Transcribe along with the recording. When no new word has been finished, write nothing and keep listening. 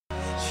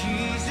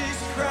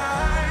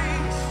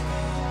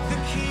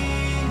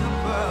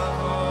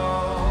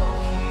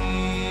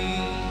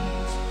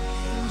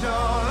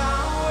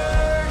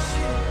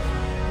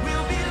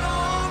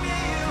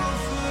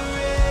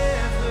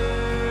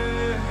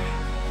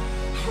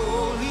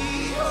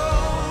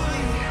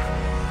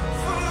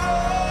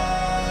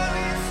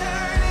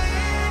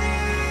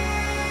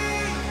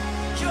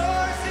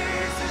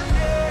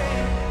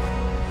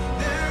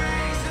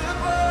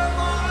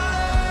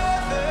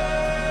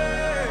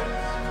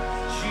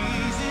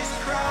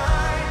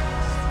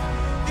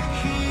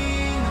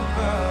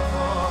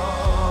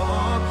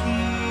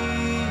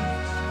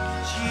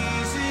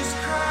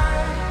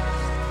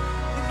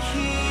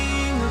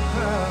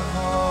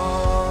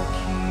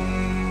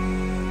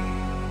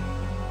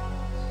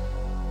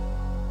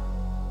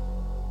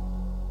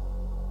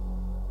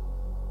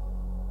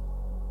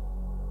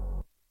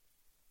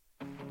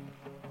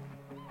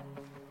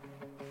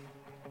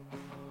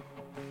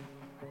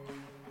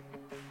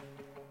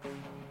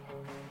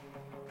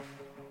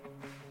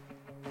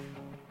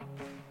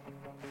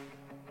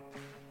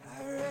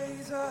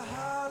a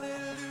hallelujah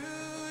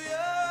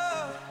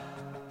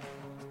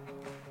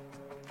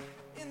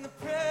in the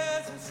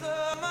presence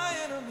of my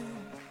enemies.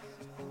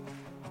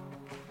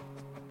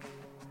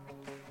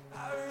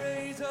 I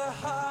raise a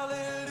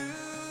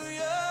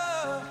hallelujah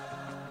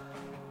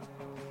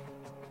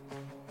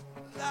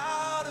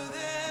louder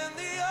than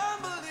the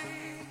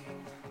unbelief.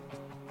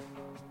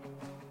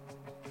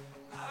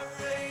 I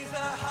raise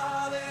a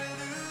hallelujah.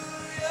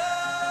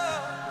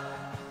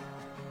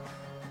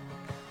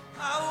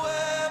 My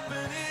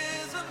weapon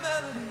is a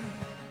melody.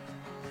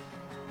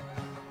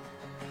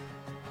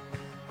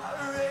 I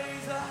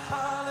raise a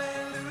hallelujah.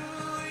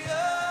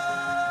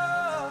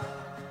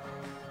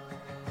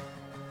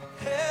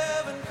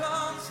 Heaven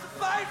comes to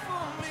fight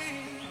for me.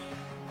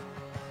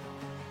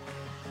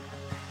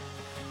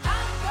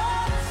 I'm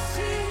gonna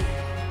see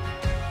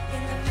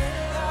in the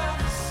middle of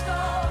the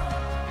storm.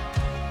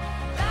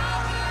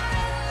 Louder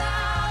and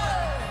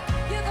louder,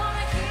 you're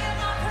gonna hear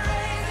my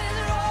praises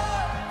roar.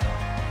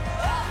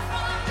 Up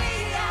from the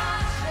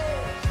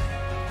ashes,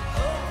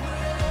 hope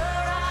will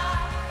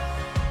arise.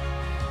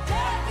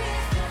 Death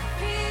is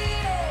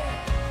defeated,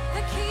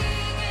 the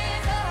King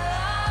is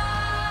alive.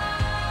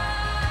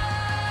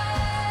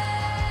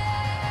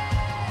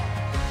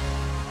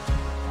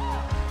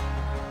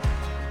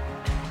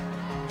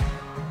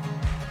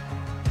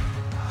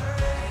 I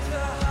raise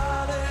a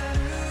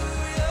hallelujah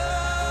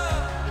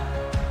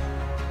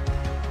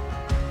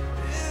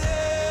with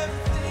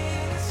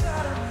everything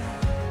inside of me.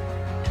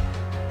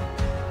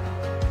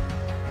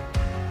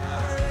 I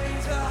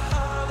raise a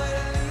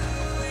hallelujah.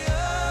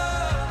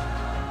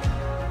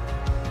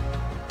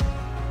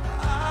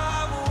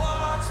 I will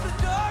watch the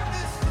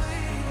darkness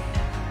flee.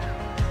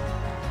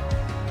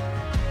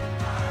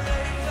 I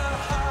raise a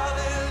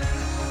hallelujah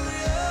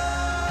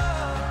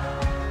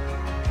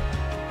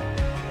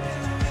in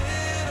the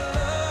middle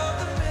of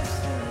the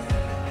mystery.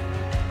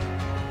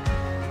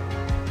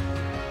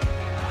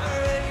 I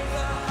raise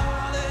a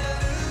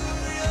hallelujah.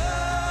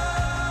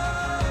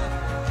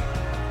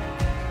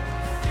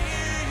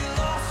 Fear you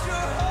lost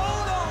your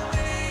hold on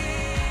me.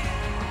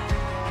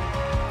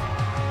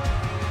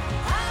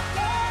 I'm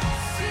gonna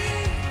see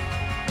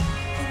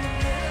in the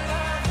middle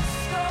of the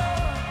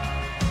storm.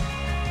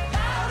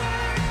 Louder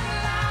and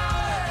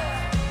louder,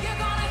 you're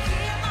gonna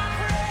hear my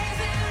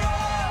praises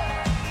roar.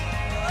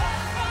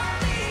 Up from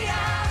the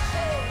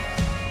ashes,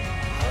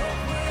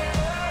 hope will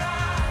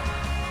arise.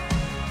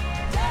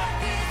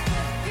 Death is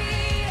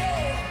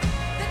defeated,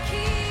 the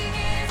King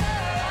is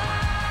alive.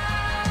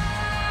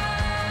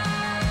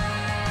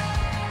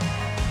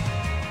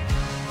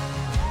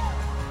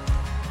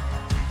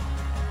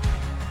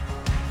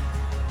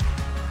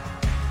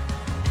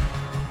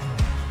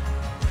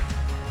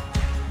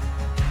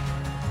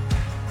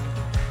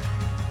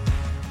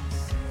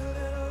 Sing a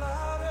little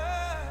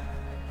louder.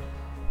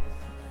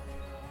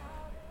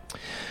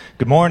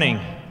 Good morning.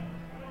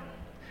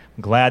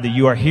 I'm glad that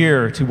you are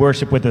here to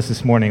worship with us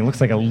this morning. It looks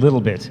like a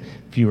little bit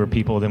fewer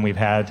people than we've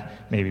had,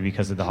 maybe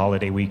because of the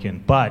holiday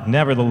weekend. But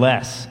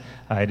nevertheless,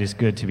 it is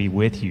good to be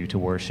with you to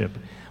worship.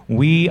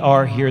 We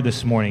are here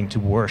this morning to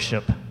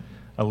worship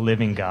a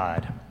living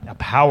God, a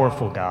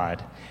powerful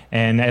God.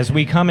 And as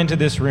we come into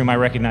this room, I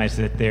recognize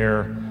that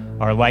there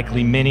are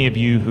likely many of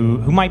you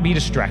who might be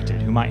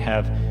distracted, who might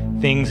have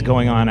things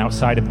going on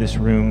outside of this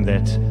room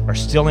that are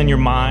still in your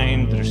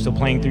mind, that are still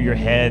playing through your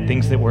head,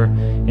 things that were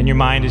in your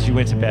mind as you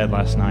went to bed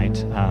last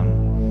night.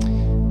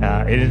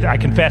 I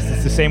confess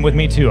it's the same with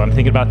me too. I'm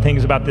thinking about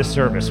things about this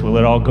service. Will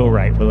it all go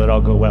right? Will it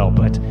all go well?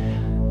 But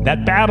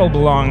that battle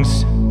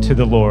belongs to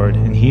the Lord,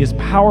 and He is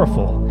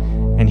powerful,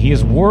 and He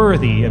is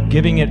worthy of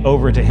giving it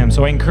over to Him.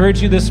 So I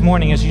encourage you this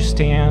morning as you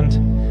stand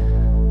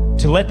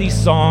to let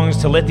these songs,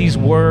 to let these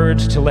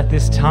words, to let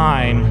this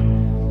time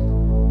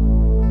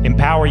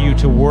empower you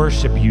to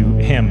worship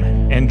Him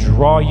and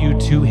draw you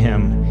to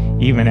Him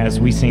even as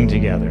we sing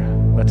together.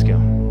 Let's go.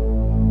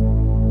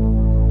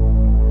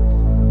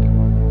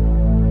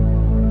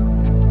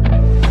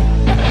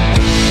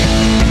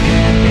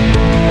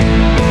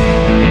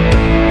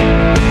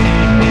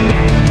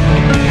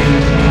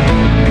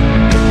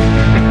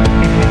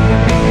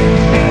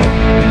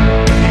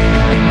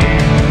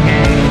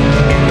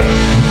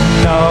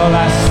 All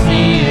I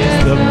see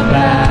is the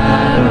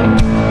battle.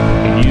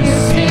 You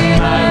see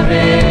my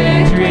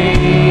victory.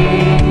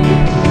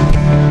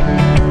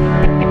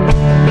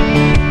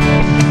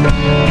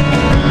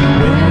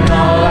 When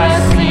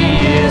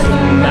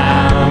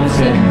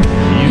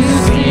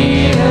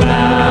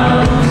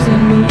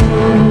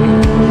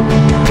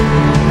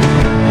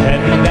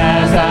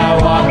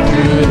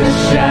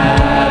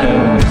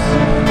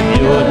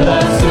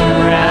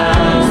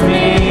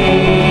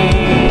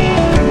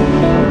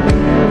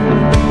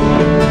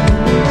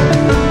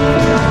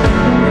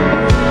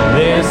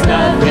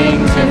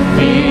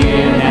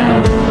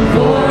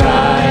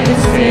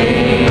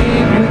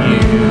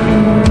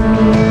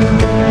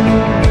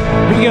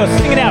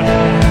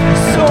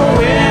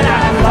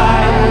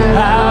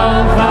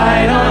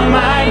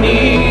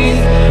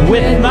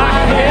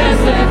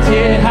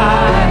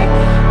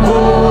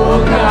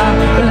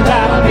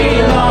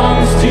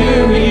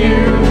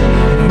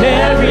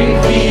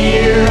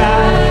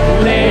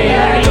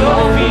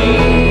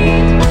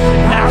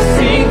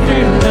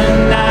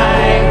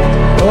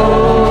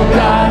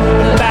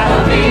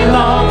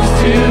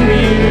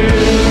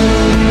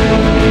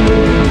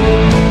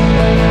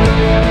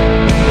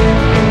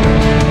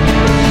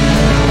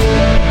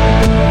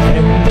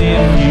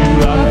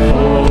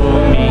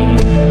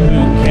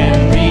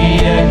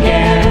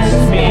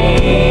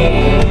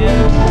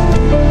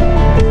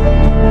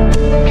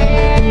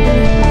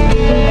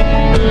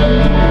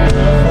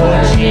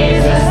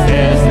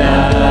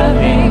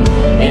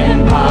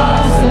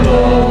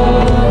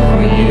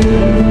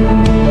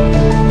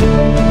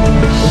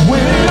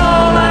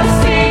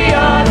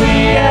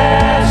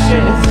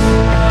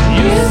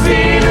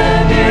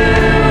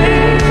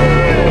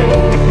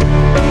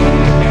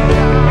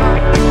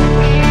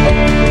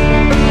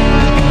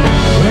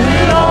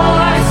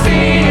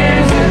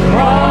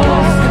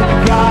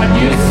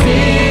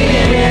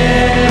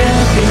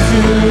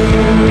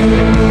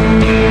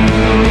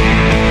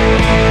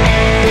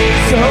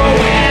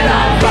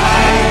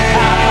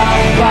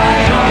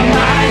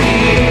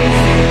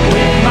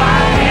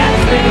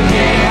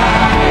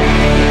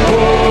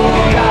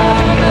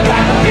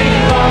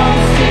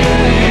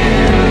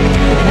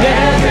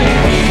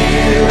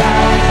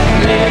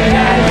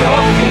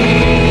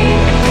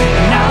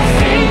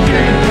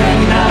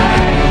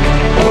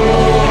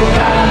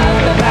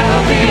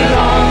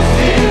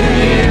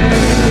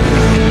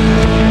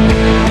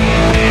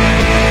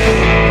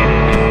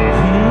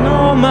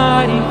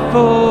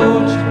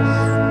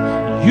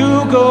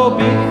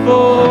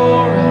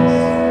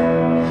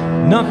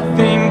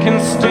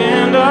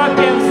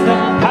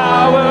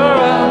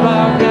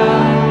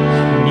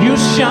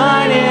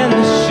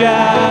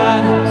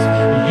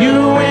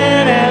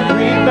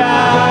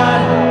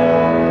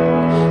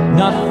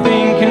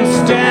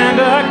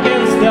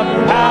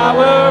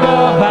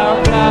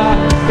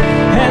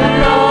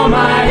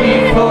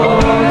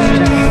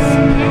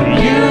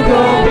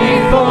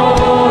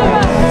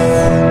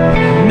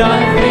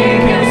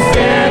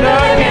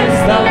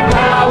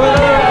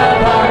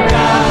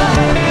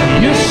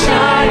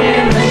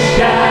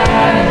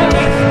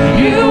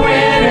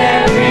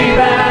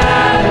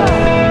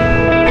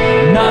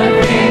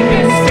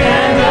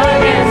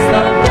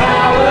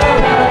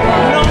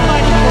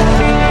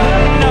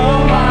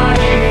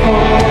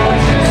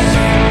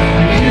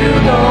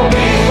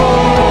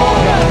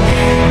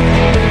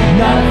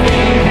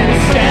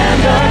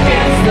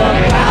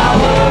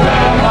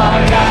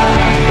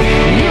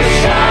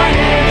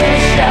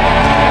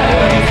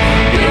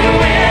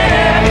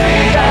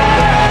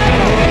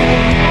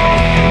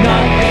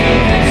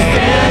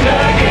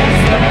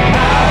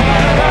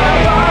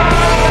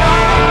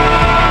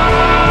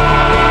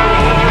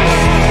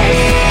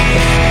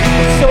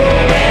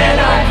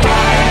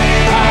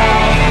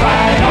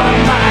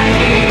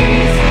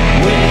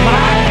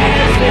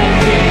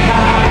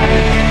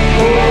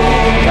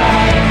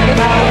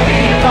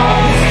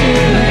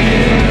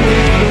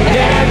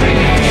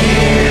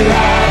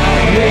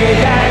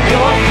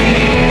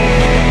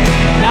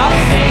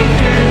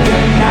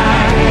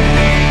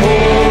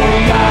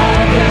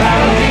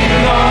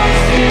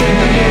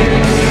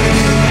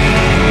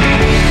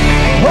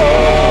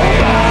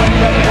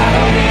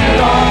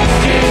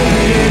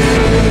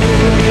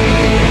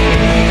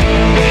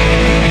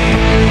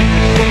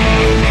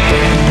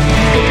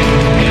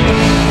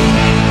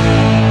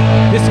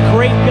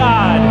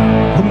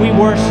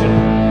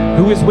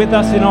with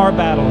us in our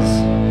battles,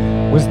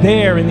 was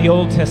there in the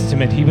Old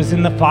Testament. He was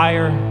in the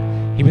fire,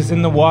 he was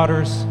in the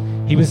waters,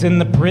 he was in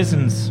the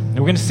prisons. And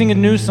we're going to sing a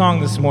new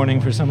song this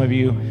morning for some of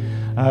you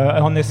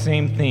on this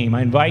same theme.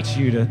 I invite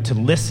you to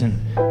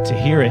listen, to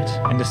hear it,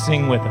 and to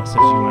sing with us as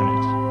you learn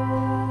it.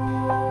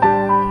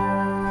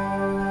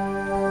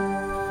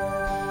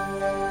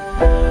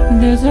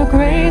 There's a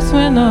grace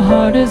when the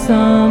heart is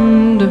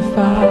under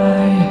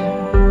fire.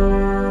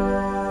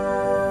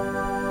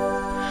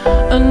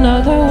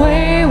 Another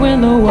way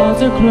when the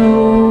walls are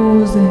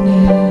closing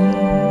in.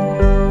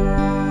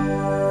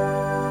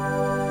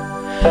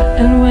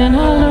 And when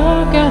I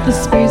look at the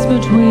space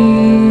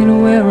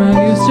between where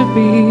I used to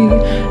be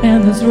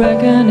and this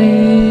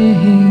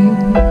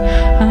reckoning,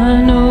 I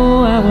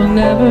know I will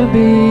never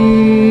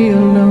be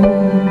alone.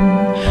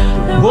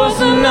 There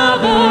was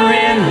another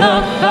in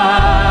the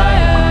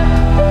fire,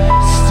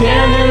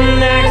 standing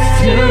next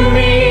to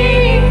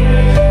me.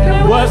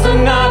 There was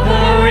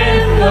another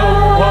in the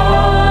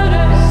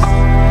waters,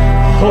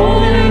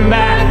 holding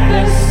back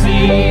the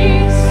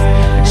seas.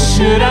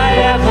 Should I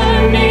ever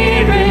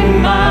need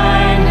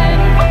reminded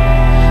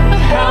of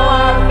how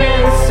I've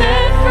been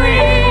set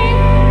free,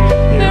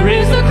 there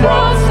is a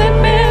cross that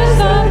bears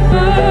a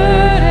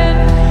burden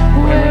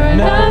where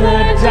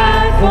another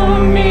died for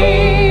me.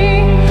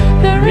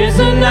 There is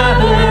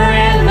another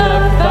in the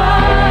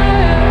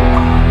fire.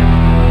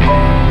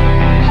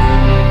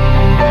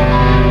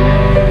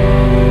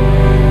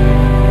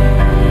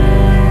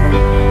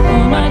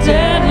 Oh, my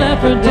dead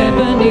leper dead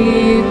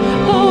beneath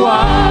the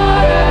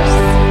waters.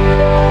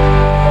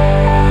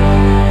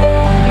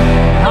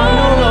 I'm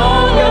no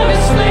longer a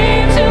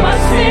slave to my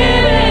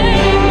sin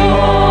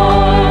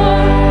anymore.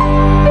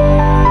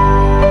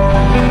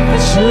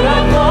 But should I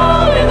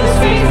fall in the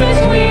space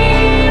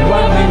between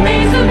what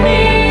remains of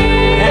me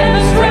and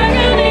this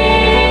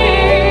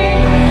reckoning,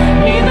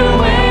 either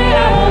way I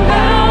will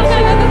bow to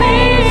the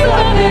things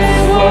of this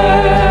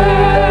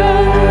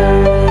world.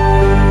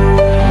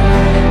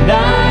 And I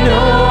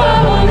know I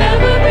will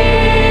never be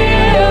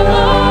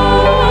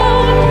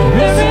alone.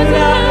 There's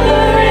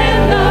another in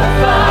the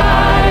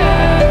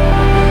fire,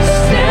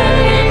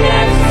 standing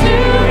next to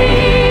me.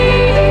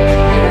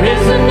 There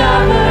is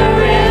another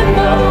in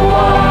the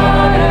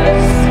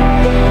waters,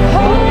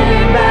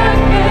 holding back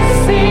the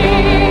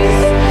seas.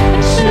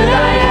 And should I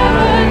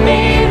ever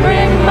need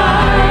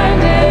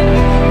reminded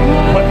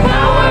what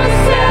power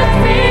set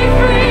me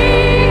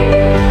free,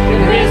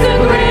 there is a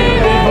grave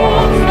that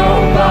holds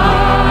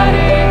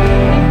nobody,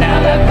 and now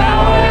that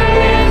power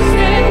lives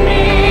in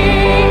me.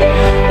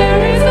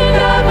 There is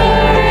another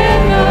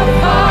in the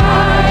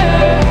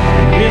fire.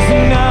 There's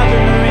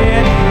another in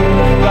the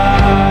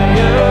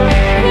fire.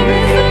 There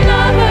is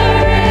another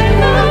in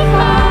the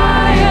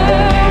fire.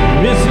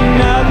 There's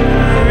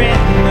another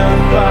in the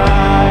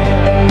fire.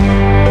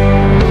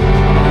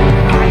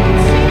 I can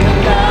see the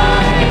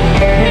light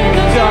in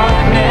the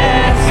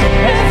darkness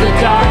as the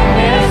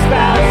darkness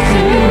bows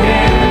to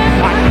him.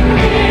 I can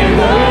hear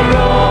the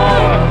roar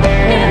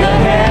in the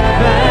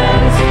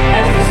heavens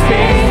as the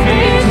space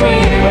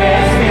between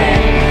wears thin.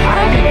 I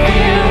can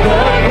feel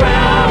the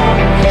ground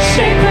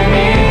shake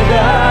beneath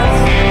us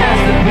as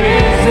the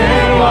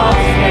prison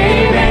walls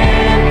cave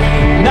in.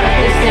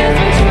 Nothing stands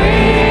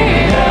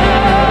between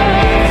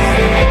us.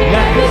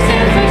 Nothing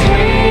stands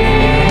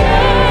between us.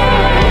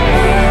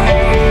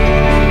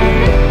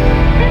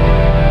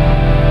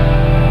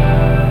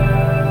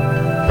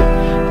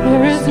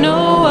 There is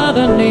no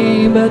other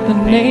name but the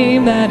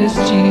name that is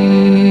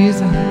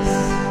Jesus.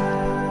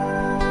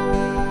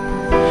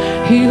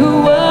 He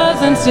who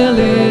was and still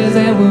is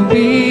and will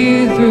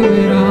be through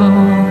it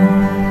all.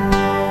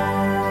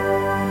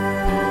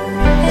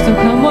 So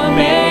come what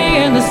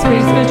may in the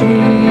space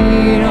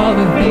between all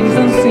the things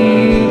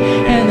unseen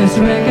and this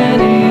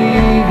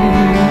reckoning,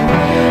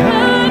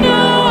 I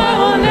know I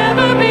will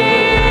never be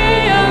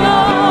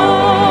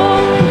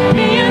alone.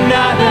 Be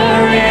another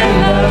in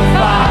the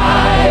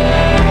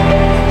fire,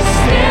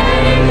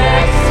 standing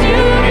next to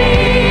me.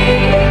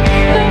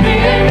 There'll be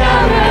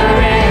another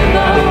in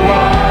the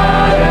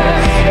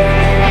waters,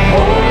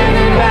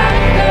 holding back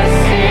the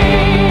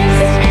seas.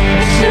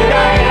 Should I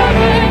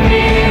ever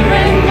need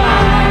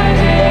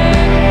reminded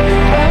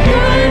of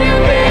who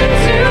you've been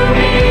to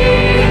me,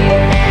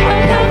 I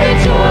count the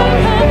joy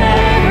from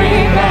every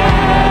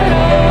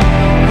battle,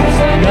 'cause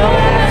I know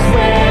that's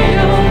where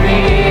you'll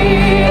be.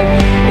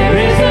 There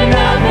is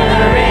another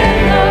in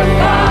the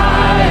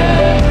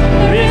fire.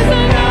 There is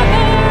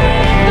another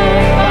in the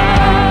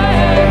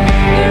fire.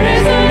 There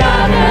is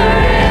another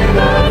in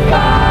the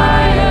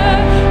fire.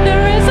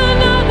 There is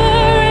another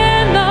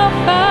in the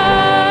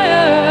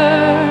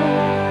fire.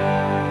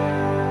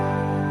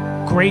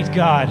 Great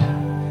God,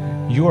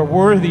 you are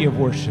worthy of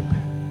worship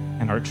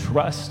and our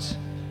trust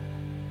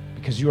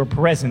because you are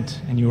present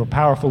and you are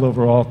powerful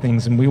over all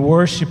things. And we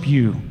worship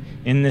you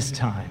in this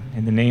time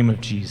in the name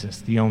of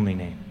Jesus, the only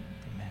name.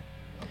 Amen.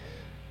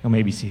 You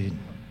may be seated.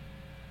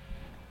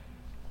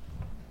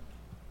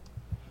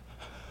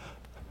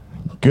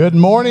 Good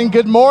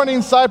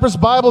morning, Cypress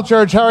Bible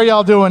Church. How are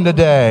y'all doing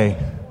today?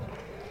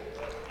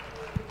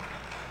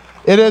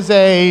 It is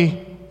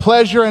a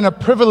pleasure and a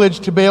privilege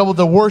to be able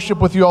to worship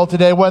with you all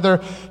today,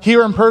 whether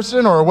here in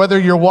person or whether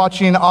you're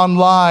watching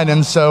online.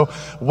 And so,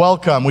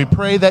 welcome. We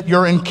pray that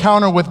your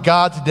encounter with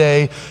God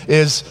today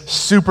is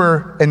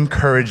super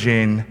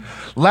encouraging.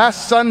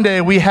 Last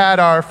Sunday, we had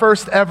our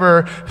first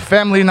ever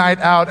family night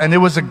out, and it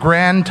was a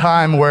grand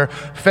time where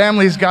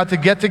families got to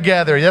get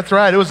together. That's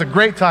right, it was a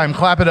great time.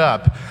 Clap it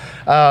up.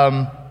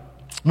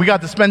 We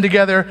got to spend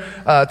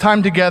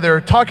time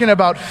together talking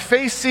about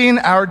facing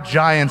our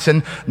giants,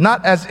 and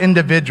not as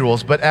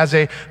individuals, but as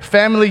a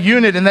family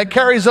unit. And that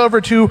carries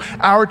over to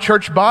our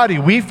church body.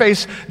 We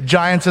face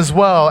giants as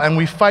well, and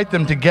we fight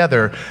them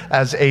together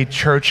as a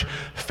church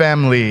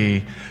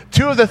family.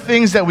 Two of the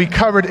things that we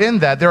covered in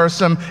that, there are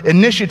some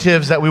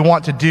initiatives that we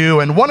want to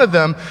do, and one of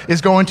them is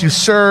going to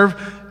serve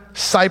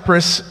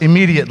Cyprus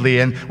immediately.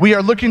 And we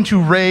are looking to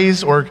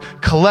raise or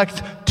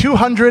collect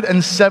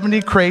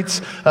 270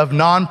 crates of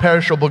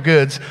non-perishable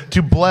goods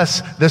to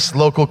bless this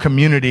local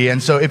community.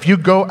 And so if you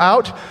go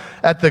out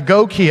at the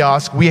Go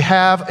kiosk, we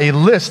have a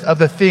list of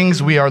the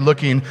things we are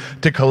looking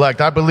to collect.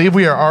 I believe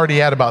we are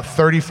already at about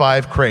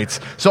 35 crates.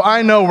 So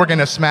I know we're going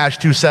to smash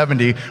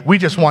 270. We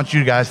just want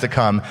you guys to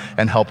come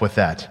and help with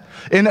that.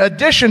 In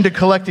addition to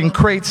collecting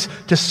crates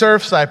to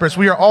serve Cyprus,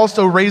 we are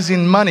also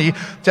raising money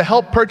to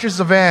help purchase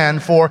a van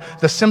for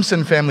the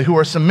Simpson family, who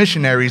are some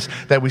missionaries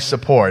that we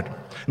support.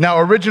 Now,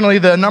 originally,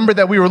 the number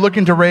that we were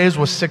looking to raise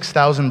was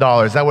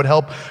 $6,000. That would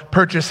help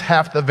purchase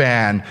half the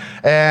van.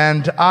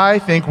 And I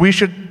think we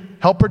should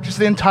help purchase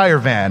the entire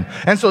van.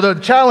 And so the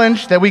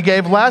challenge that we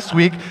gave last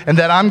week, and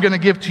that I'm going to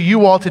give to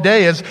you all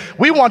today, is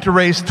we want to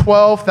raise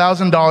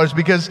 $12,000,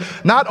 because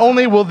not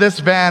only will this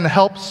van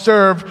help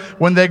serve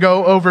when they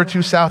go over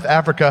to South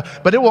Africa,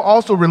 but it will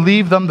also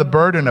relieve them the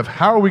burden of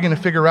how are we going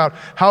to figure out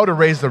how to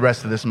raise the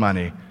rest of this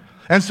money.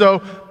 And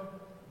so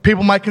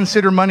people might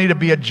consider money to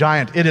be a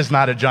giant. It is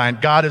not a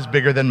giant. God is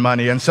bigger than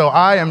money. And so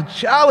I am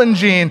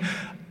challenging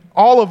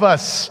all of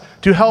us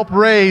to help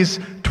raise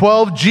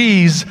 12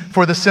 G's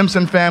for the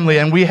Simpson family.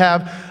 And we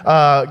have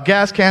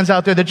gas cans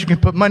out there that you can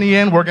put money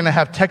in. We're going to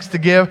have text to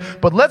give.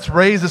 But let's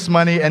raise this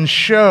money and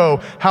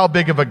show how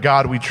big of a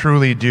God we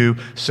truly do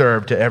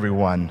serve to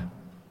everyone.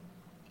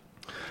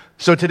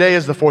 So today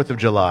is the 4th of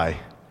July.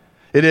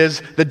 It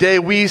is the day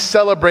we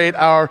celebrate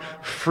our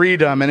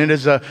freedom, and it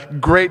is a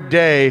great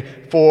day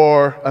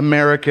for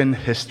American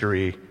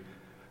history.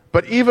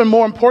 But even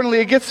more importantly,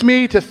 it gets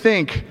me to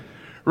think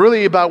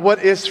really about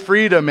what is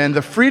freedom, and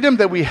the freedom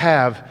that we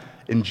have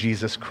in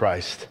Jesus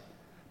Christ.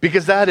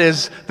 Because that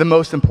is the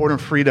most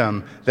important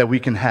freedom that we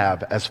can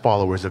have as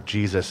followers of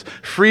Jesus.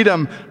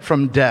 Freedom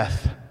from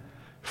death,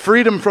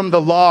 freedom from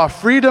the law,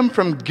 freedom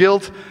from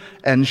guilt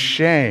and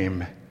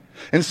shame.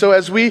 And so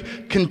as we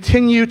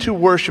continue to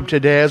worship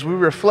today, as we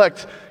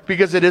reflect,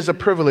 because it is a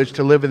privilege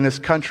to live in this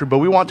country, but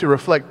we want to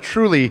reflect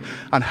truly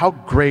on how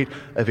great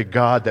of a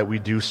God that we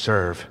do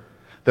serve.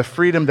 The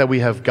freedom that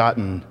we have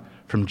gotten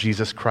from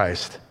Jesus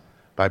Christ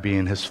by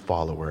being his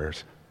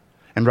followers.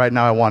 And right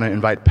now I want to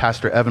invite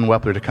Pastor Evan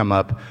Wepler to come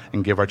up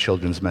and give our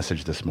children's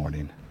message this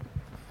morning.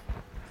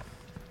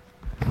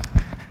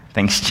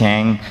 Thanks,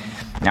 Chang.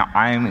 Now,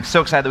 I'm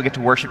so excited that we get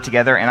to worship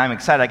together, and I'm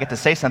excited I get to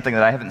say something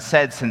that I haven't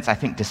said since, I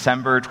think,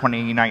 December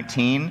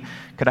 2019.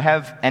 Could I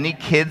have any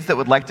kids that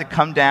would like to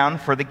come down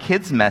for the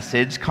kids'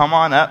 message? Come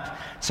on up,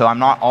 so I'm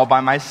not all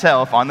by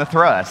myself on the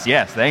thrust.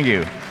 Yes, thank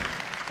you.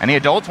 Any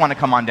adults want to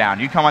come on down?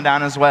 You come on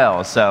down as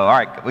well. So, all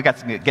right, we got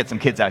to get some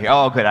kids out here.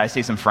 Oh, good. I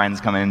see some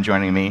friends coming and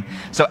joining me.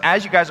 So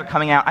as you guys are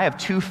coming out, I have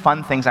two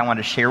fun things I want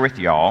to share with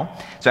y'all.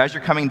 So as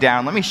you're coming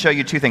down, let me show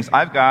you two things.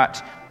 I've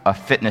got a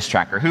fitness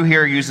tracker. Who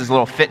here uses a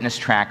little fitness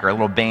tracker, a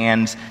little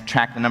band,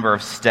 track the number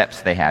of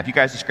steps they have? You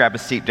guys just grab a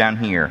seat down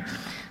here.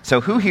 So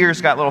who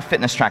here's got a little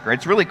fitness tracker?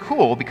 It's really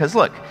cool because,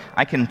 look,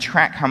 I can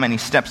track how many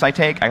steps I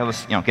take. I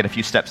just, get a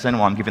few steps in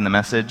while I'm giving the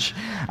message.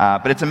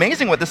 But it's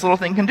amazing what this little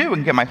thing can do. It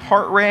can get my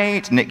heart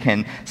rate, and it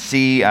can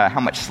see how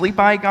much sleep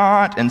I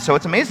got. And so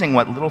it's amazing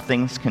what little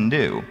things can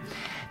do.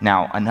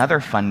 Now, another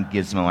fun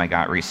gizmo I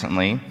got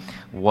recently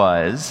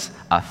was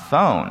a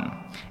phone.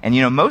 And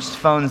most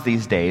phones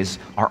these days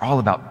are all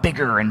about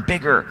bigger and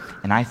bigger.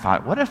 And I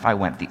thought, what if I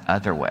went the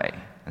other way?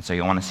 And so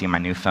you want to see my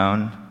new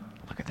phone?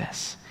 Look at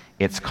this.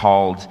 It's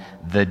called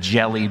the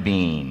Jelly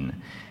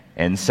Bean.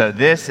 And so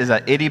this is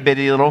an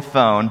itty-bitty little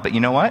phone, but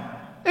you know what?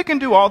 It can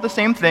do all the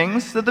same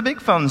things that the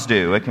big phones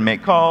do. It can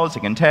make calls,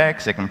 it can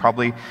text, it can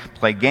probably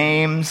play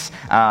games.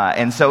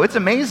 And so it's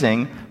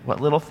amazing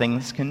what little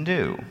things can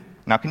do.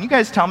 Now, can you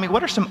guys tell me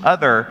what are some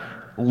other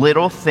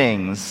little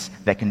things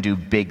that can do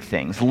big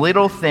things?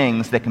 Little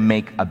things that can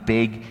make a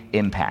big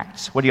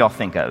impact. What do y'all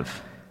think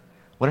of?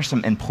 What are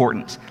some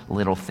important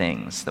little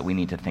things that we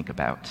need to think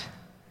about?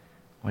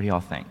 What do y'all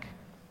think?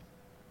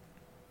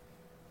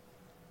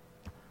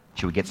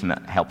 Should we get some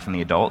help from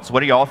the adults? What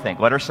do y'all think?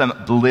 What are some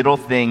little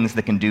things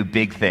that can do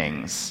big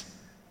things?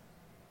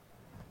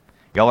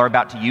 Y'all are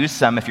about to use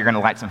some if you're going to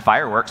light some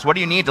fireworks. What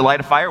do you need to light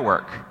a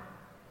firework?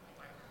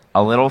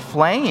 A little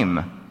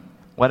flame.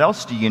 What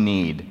else do you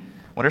need?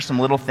 What are some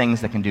little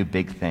things that can do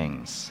big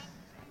things?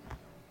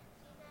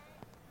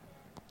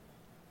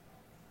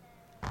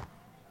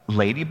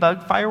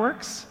 ladybug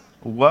fireworks?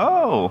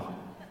 Whoa,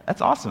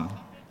 that's awesome.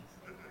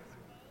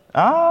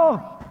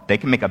 Oh, they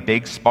can make a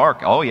big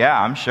spark. Oh yeah,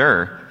 I'm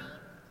sure.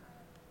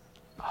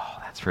 Oh,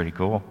 that's pretty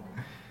cool.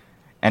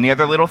 Any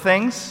other little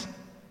things?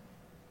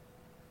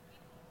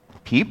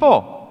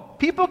 People.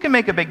 People can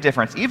make a big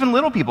difference. Even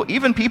little people,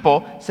 even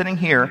people sitting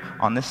here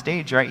on this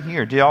stage right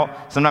here.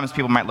 Sometimes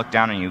people might look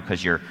down on you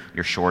because you're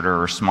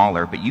shorter or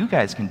smaller, but you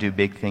guys can do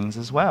big things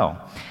as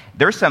well.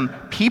 There's some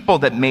people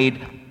that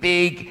made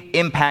big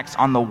impacts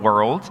on the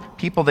world,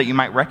 people that you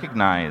might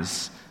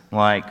recognize,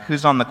 like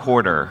who's on the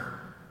quarter?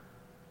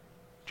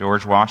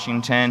 George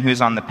Washington.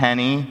 Who's on the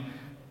penny?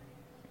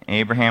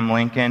 Abraham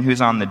Lincoln.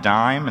 Who's on the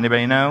dime?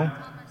 Anybody know?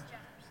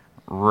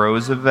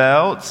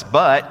 Roosevelt.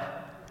 But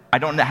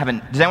does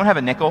anyone have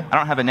a nickel? I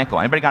don't have a nickel.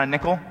 Anybody got a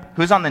nickel?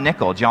 Who's on the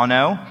nickel? Do y'all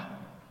know?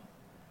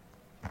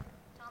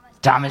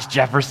 Thomas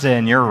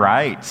Jefferson, you're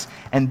right.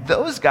 And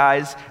those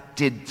guys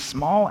did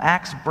small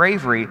acts of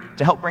bravery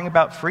to help bring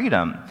about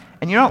freedom.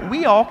 And you know what?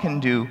 We all can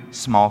do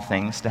small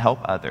things to help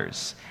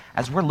others.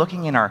 As we're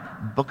looking in our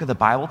book of the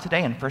Bible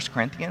today in 1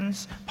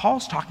 Corinthians,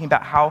 Paul's talking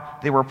about how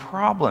there were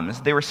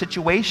problems, there were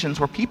situations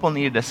where people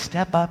needed to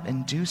step up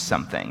and do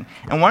something.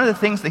 And one of the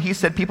things that he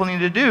said people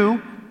needed to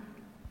do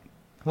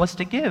was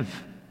to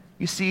give.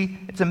 You see,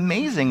 it's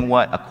amazing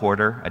what a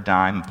quarter, a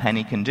dime, a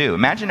penny can do.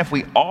 Imagine if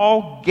we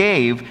all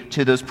gave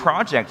to those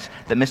projects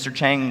that Mr.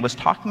 Chang was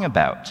talking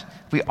about.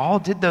 If we all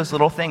did those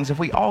little things, if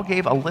we all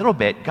gave a little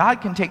bit,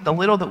 God can take the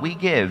little that we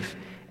give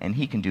and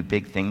he can do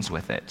big things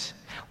with it.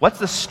 What's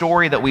the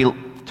story that we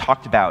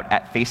talked about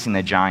at Facing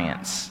the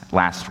Giants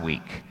last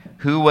week?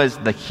 Who was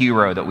the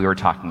hero that we were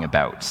talking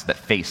about that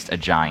faced a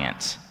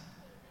giant?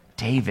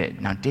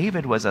 David. Now,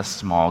 David was a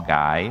small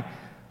guy,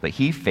 but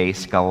he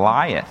faced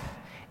Goliath.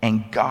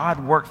 And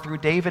God worked through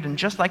David, and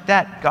just like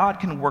that,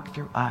 God can work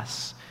through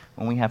us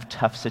when we have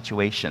tough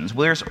situations.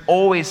 Well, there's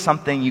always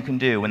something you can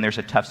do when there's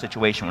a tough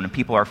situation, when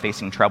people are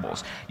facing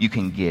troubles. You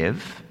can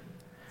give.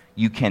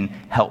 You can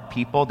help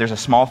people. There's a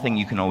small thing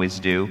you can always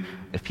do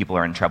if people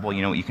are in trouble.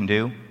 You know what you can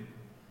do?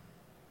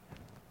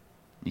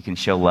 You can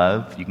show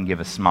love. You can give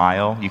a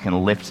smile. You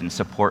can lift and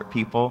support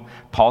people.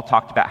 Paul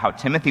talked about how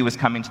Timothy was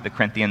coming to the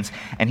Corinthians,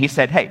 and he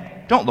said,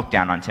 hey, don't look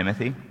down on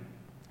Timothy,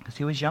 because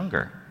he was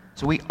younger.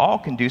 So we all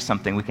can do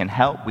something. We can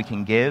help. We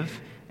can give.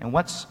 And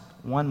what's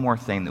one more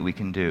thing that we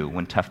can do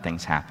when tough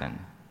things happen?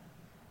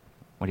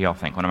 What do y'all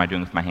think? What am I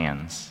doing with my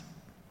hands?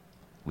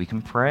 We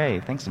can pray.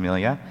 Thanks,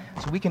 Amelia.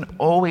 So we can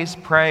always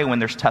pray when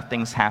there's tough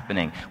things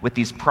happening. With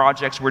these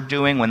projects we're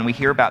doing, when we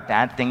hear about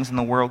bad things in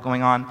the world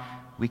going on,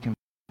 we can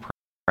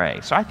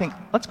pray. So I think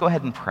let's go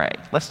ahead and pray.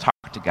 Let's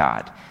talk to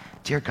God.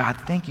 Dear God,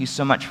 thank you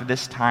so much for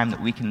this time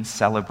that we can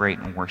celebrate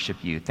and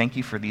worship you. Thank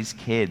you for these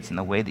kids and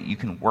the way that you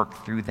can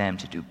work through them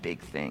to do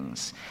big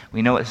things.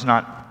 We know it's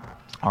not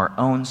our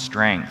own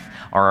strength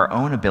or our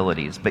own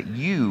abilities, but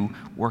you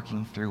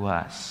working through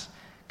us.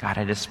 God,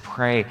 I just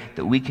pray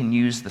that we can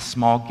use the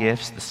small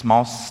gifts, the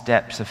small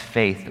steps of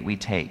faith that we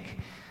take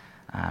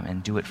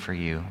and do it for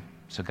you.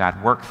 So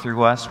God, work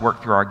through us,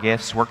 work through our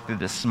gifts, work through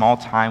this small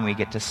time we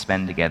get to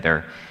spend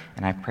together.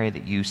 And I pray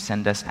that you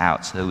send us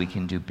out so that we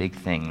can do big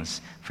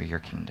things for your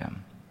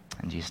kingdom.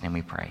 In Jesus' name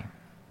we pray.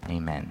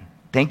 Amen.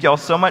 Thank you all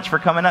so much for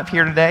coming up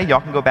here today.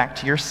 Y'all can go back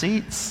to your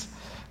seats.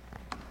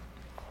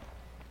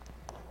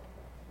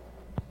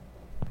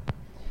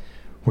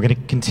 We're going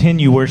to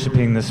continue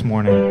worshiping this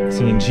morning,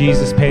 singing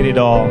Jesus Paid It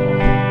All.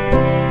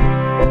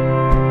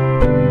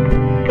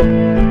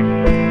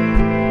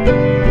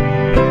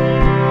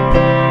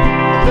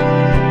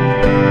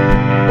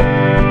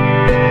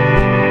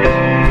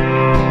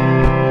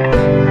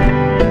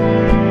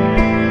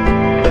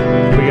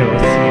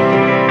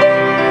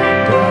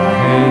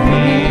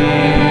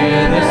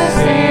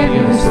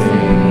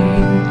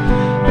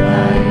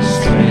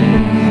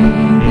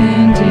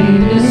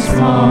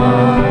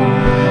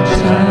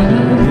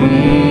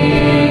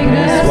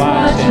 Weakness,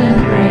 watch and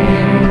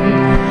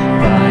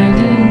pray.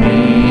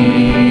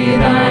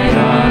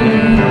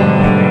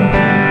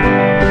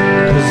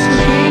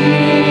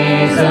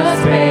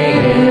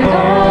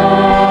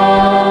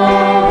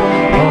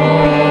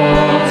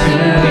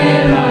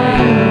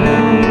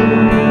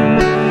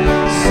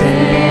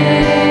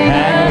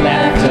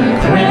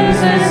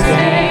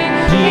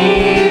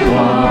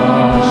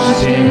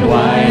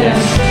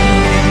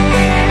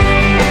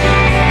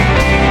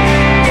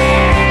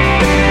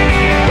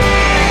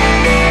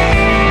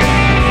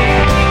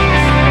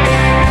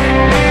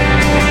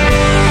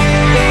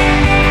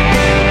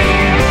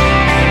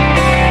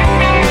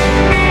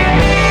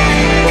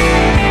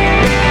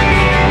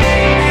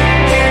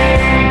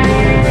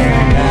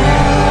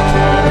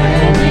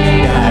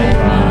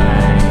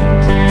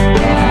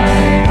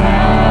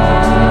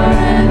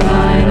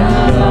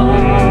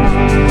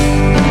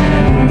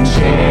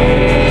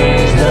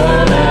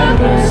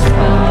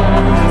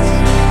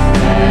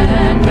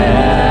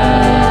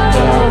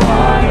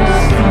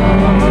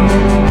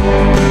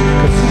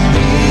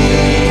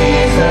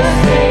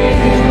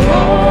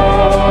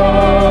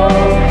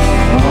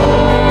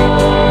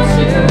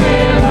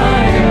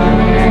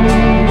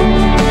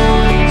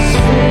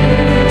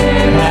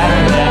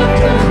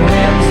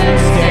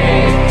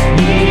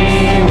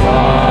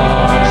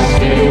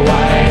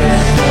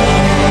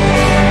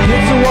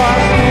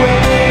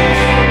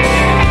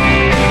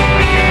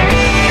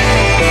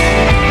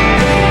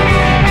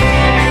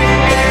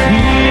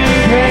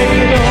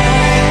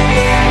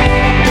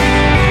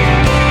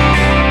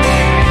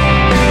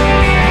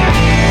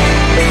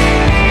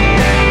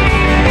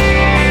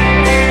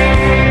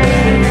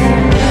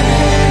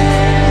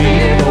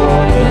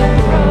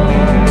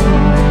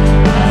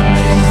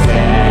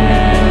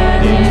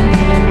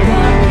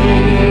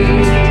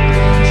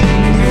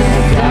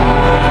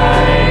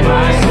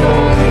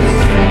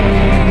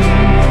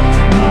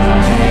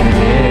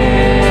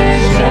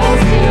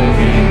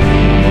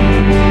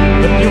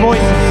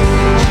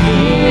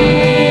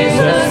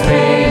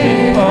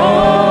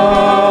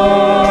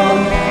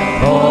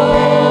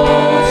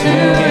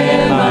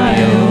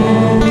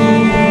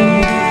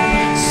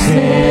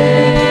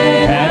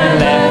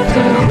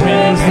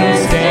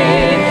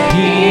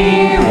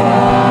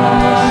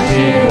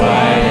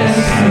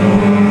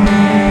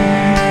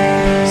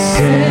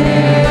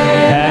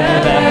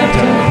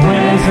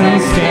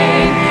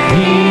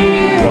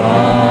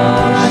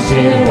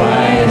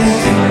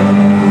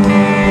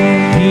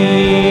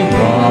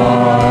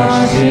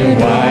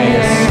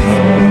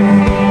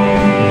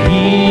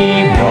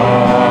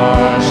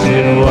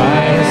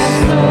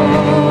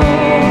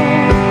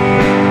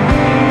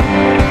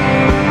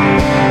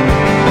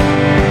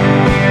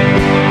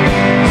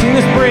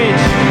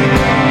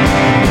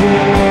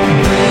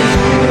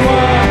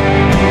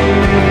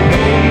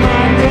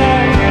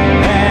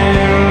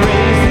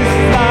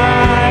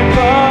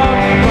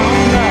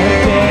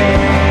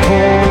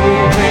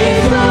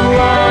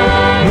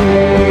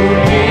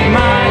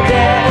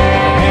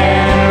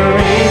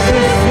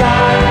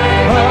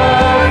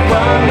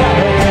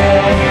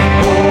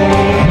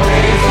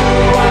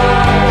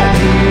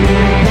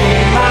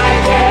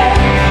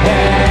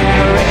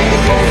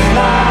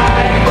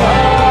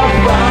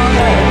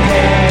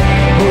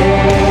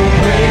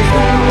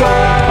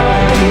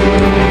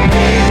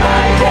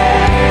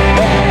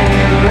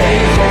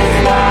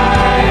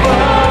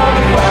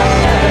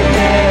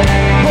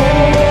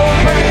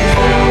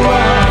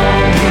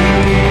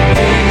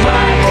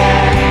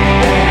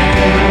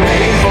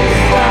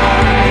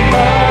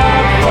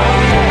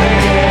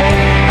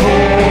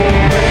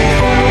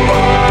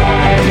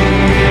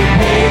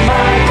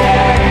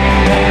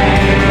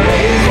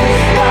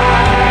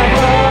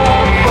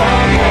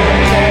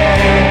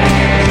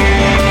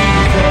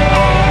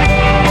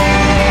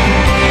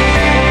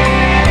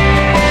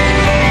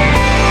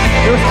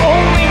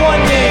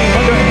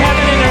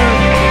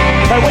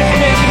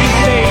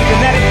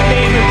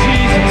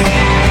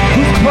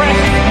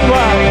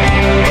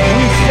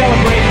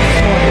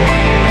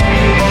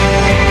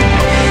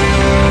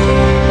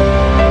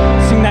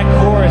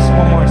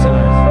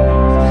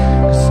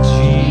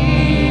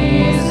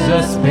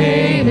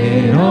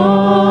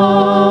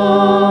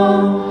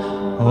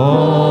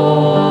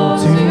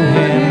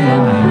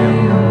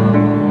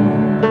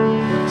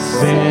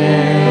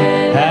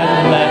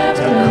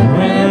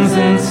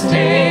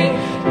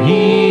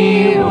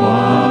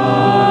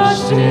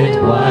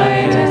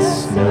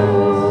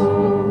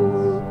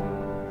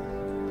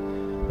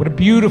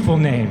 beautiful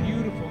name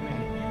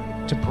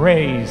to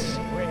praise,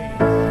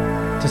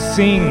 to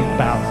sing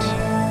about.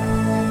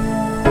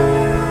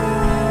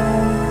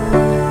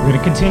 We're going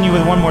to continue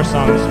with one more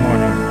song this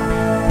morning,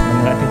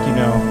 and I think you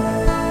know.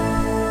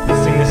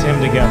 Let's sing this hymn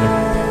together.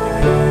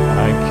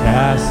 I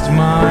cast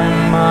my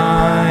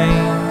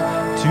mind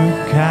to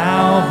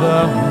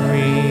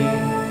Calvary,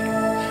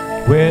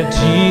 where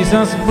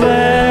Jesus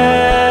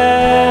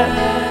bled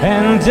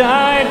and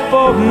died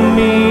for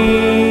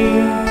me.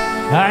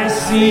 I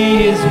see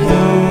his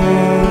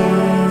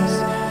wounds,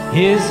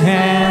 his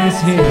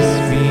hands, his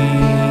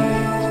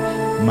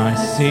feet, my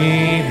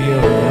Savior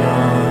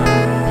on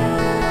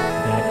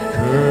that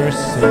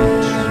cursed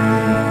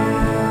tree.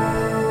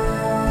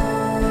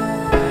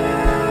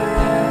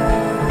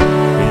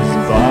 His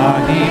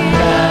body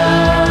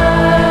bound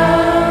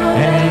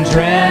and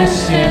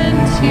drenched in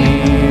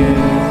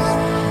tears,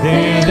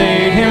 they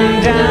laid him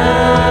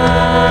down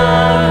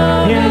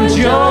in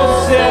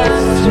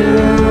Joseph's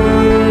tomb,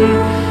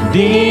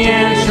 the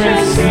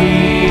entrance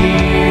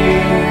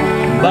sealed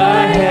by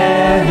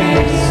heavy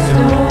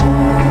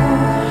stone.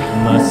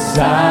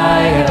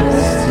 Messiah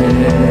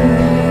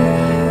dead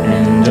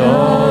and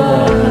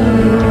all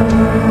alone.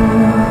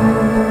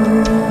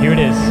 Here it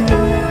is.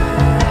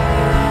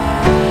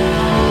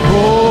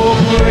 Oh,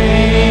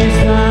 praise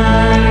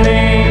the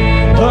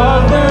name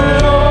of the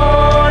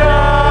Lord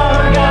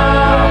our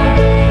God.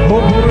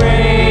 Oh,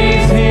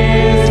 praise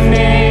his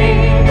name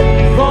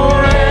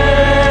forevermore.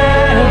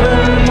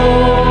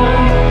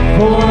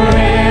 For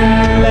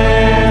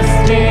endless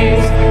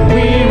days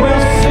we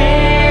will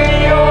sing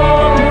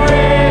your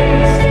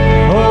praise.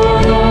 Oh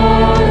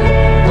Lord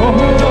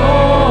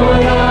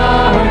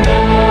our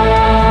God.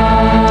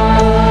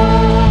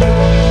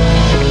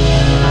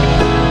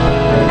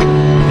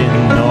 Then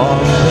on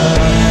the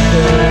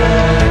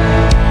third,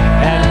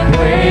 at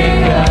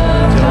break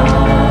of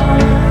dawn,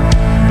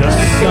 the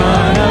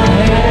Son of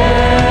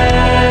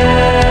Heaven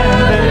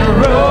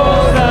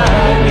rose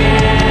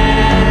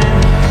again.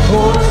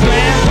 Oh,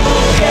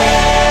 tremble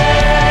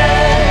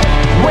death,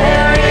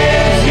 where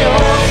is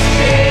your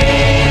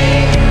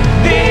sting?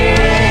 The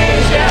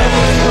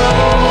angels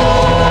roll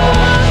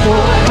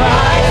for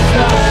Christ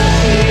the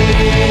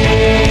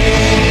King.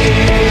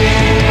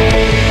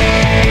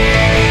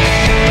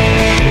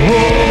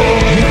 Oh,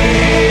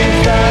 praise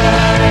the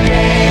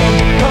name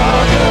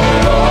of the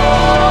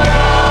Lord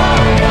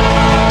our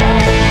God.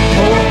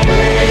 Oh,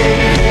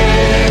 praise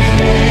his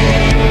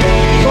name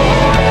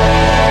forevermore.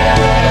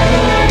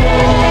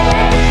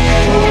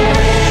 For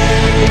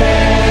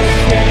endless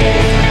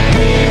days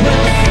we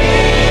will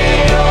sing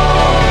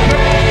your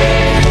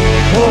praise.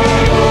 Oh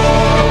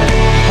Lord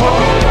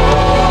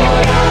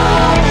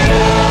our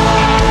God.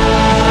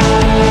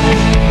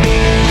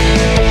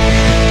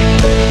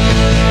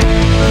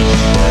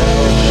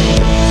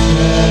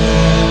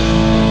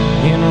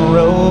 In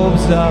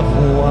robes of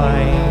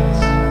white,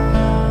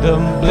 the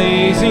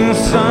blazing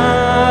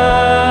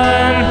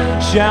sun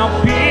shall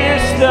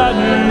pierce the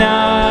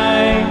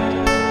night,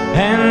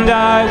 and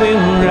I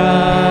will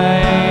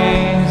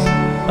rise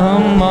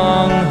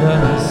among the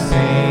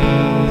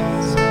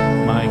saints,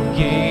 my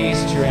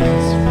gaze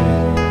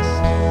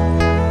transfixed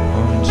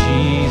on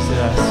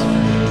Jesus'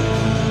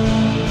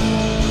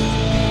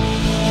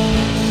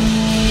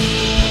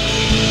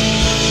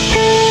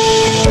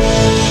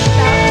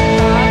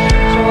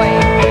 Joy,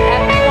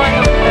 everyone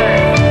on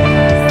earth,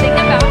 sing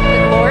about the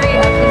glory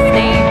of his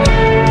name.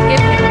 Give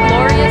him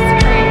glorious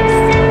praise.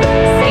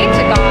 Say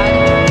to God,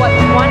 what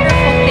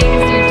wonderful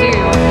things you do.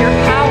 Your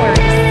power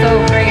is so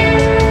great.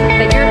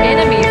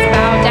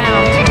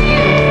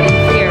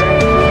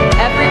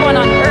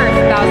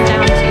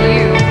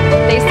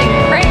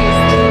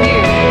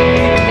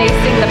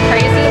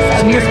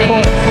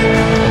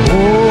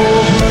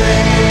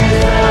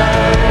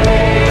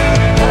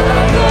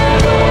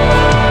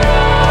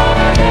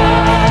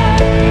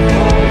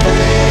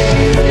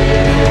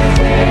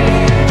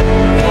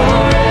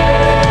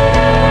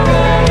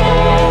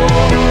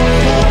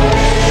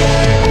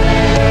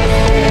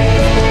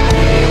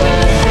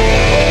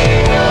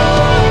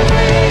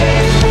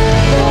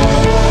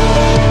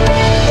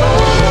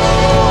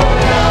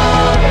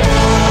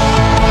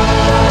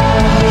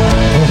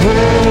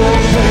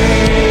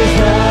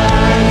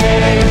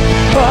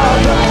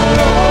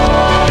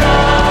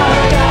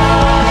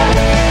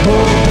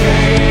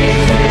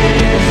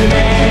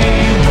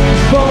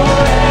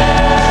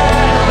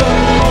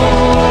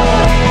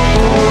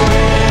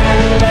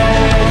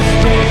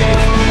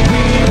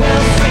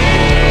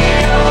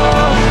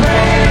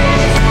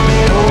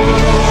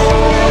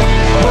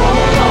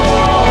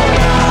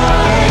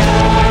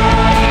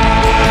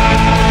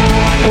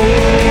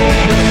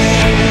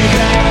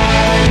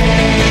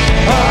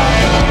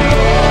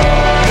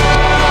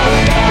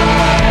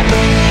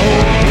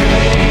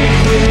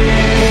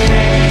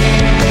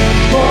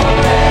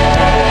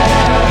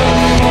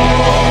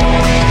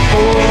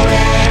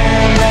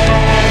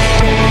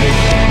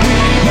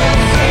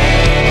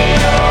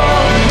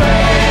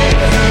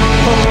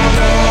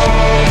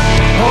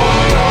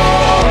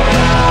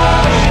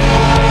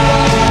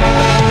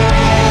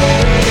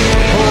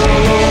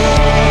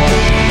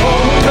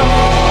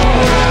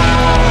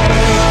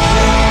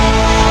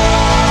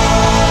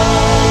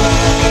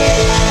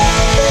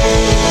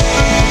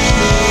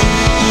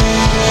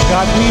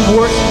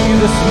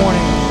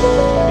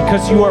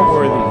 because you are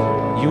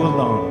worthy, you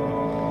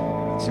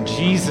alone. It's in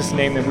Jesus'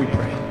 name that we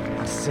pray,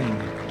 and sing,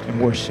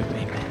 and worship.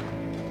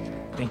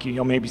 Amen. Thank you.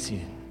 Y'all may be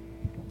seated.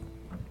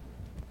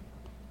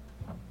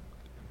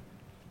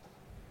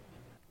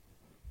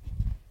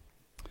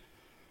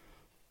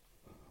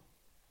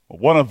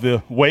 One of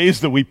the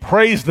ways that we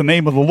praise the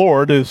name of the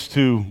Lord is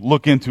to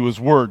look into His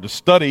Word, to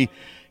study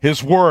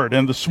His Word.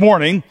 And this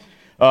morning,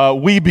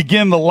 we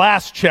begin the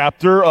last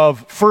chapter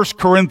of 1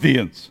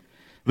 Corinthians.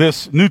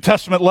 This New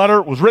Testament letter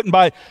was written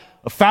by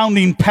a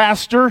founding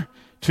pastor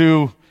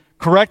to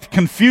correct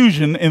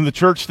confusion in the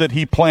church that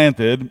he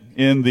planted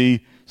in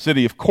the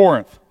city of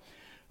Corinth.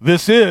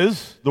 This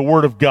is the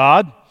Word of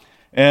God,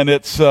 and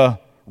it's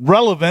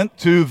relevant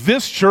to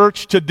this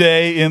church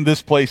today in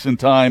this place and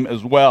time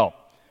as well.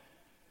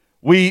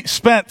 We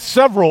spent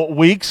several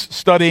weeks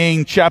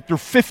studying chapter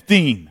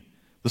 15,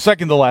 the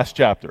second to last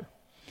chapter.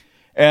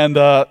 And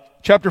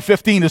chapter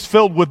 15 is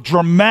filled with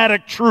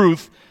dramatic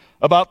truth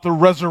about the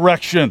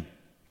resurrection.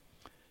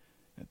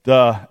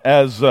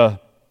 As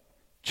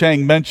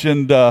Chang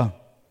mentioned,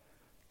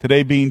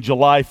 today being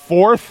July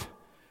 4th,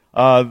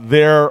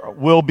 there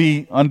will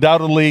be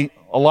undoubtedly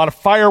a lot of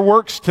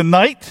fireworks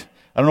tonight.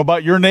 I don't know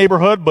about your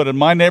neighborhood, but in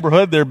my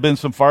neighborhood, there have been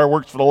some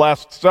fireworks for the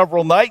last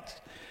several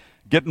nights,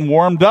 getting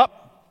warmed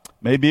up.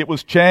 Maybe it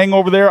was Chang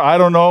over there. I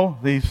don't know.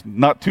 He's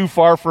not too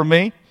far from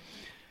me.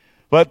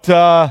 But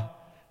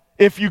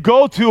if you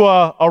go to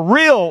a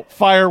real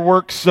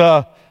fireworks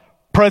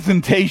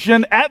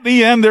presentation, at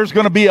the end there's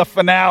going to be a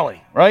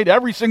finale, right?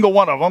 Every single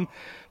one of them,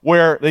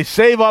 where they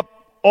save up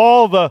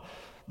all the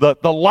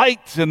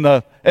lights and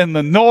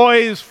the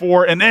noise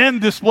for an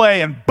end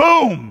display, and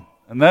boom,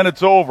 and then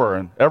it's over,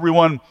 and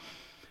everyone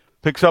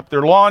picks up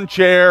their lawn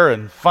chair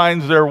and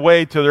finds their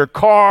way to their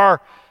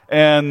car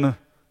and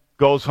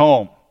goes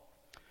home.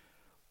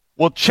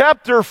 Well,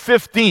 chapter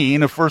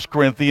 15 of 1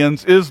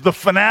 Corinthians is the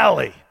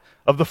finale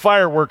of the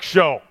fireworks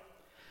show.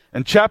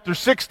 And chapter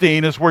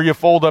 16 is where you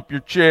fold up your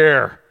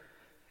chair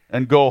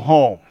and go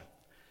home.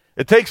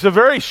 It takes a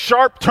very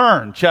sharp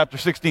turn, chapter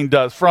 16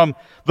 does, from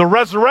the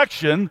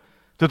resurrection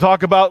to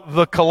talk about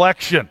the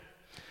collection.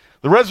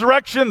 The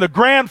resurrection, the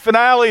grand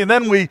finale, and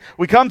then we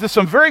come to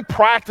some very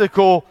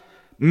practical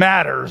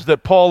matters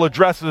that Paul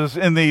addresses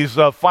in these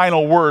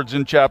final words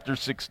in chapter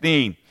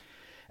 16.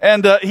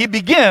 And he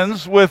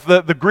begins with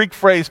the Greek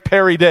phrase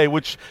peride,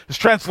 which is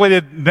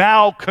translated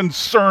now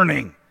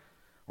concerning,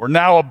 or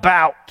now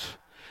about.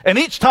 And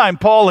each time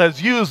Paul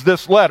has used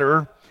this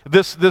letter,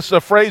 this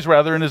phrase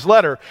rather, in his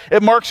letter,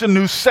 it marks a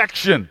new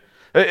section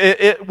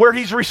where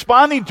he's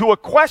responding to a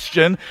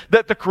question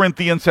that the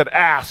Corinthians had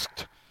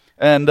asked.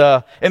 And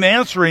in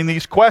answering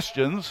these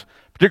questions,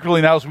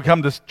 particularly now as we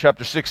come to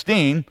chapter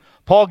 16,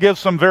 Paul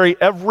gives some very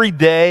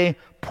everyday,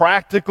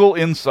 practical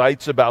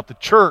insights about the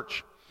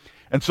church.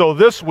 And so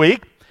this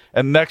week,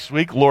 and next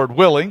week, Lord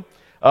willing,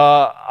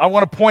 I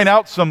want to point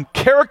out some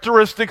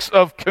characteristics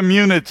of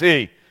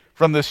community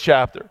from this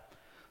chapter.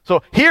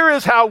 So here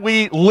is how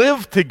we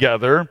live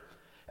together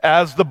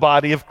as the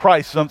body of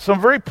Christ.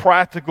 Some very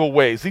practical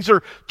ways. These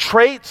are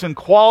traits and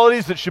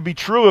qualities that should be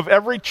true of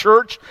every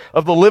church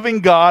of the living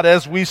God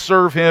as we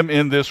serve Him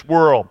in this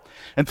world.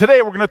 And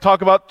today we're going to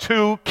talk about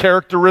two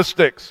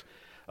characteristics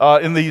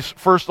in these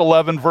first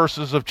 11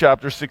 verses of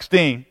chapter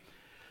 16.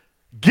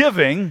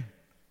 Giving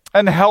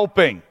and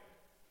helping.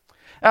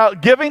 Now,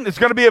 giving is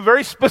going to be a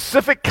very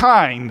specific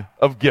kind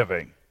of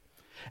giving.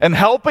 And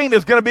helping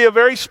is going to be a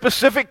very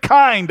specific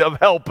kind of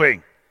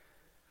helping.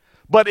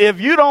 But if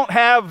you don't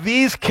have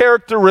these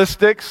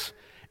characteristics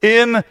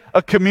in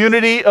a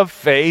community of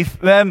faith,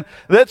 then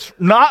that's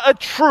not a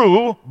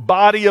true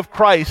body of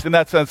Christ in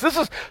that sense. This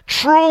is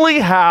truly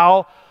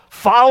how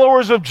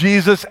followers of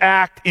Jesus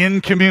act in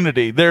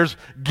community. There's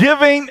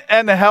giving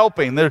and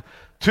helping. They're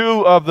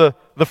two of the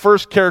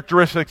first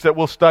characteristics that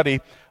we'll study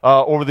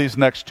over these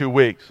next 2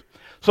 weeks.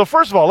 So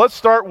first of all, let's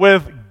start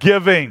with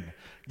giving.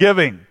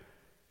 Giving.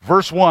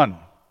 Verse 1.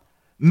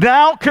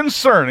 Now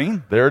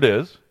concerning, there it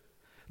is,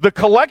 the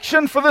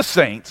collection for the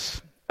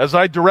saints, as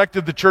I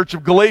directed the church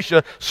of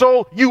Galatia,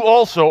 so you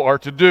also are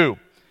to do.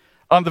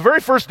 On the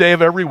very first day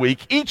of every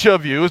week, each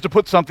of you is to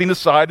put something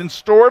aside and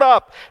store it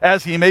up,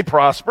 as he may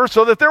prosper,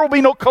 so that there will be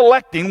no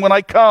collecting when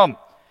I come.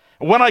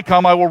 When I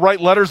come, I will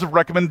write letters of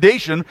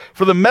recommendation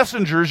for the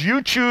messengers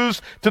you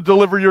choose to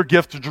deliver your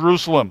gift to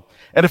Jerusalem.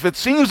 And if it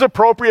seems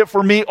appropriate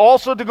for me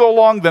also to go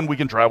along, then we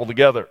can travel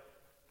together.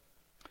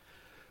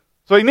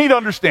 So you need to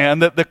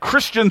understand that the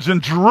Christians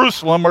in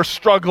Jerusalem are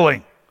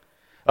struggling.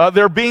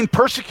 They're being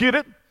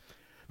persecuted.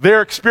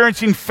 They're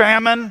experiencing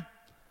famine.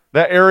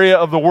 That area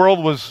of the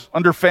world was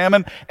under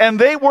famine. And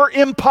they were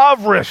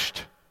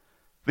impoverished,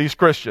 these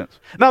Christians.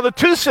 Now, the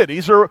two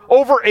cities are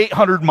over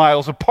 800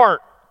 miles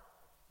apart.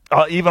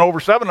 Even over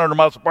 700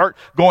 miles apart,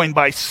 going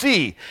by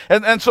sea.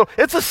 And so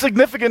it's a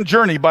significant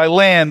journey by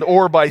land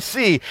or by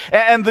sea.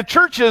 And the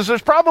churches,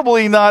 there's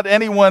probably not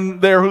anyone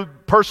there who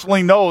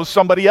personally knows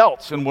somebody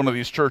else in one of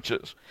these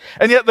churches.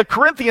 And yet the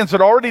Corinthians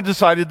had already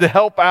decided to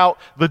help out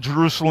the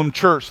Jerusalem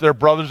church, their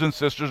brothers and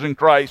sisters in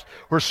Christ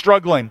who are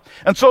struggling.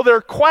 And so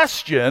their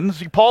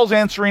questions, Paul's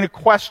answering a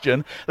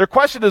question. Their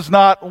question is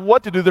not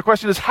what to do. Their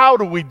question is, how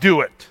do we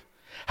do it?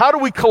 How do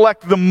we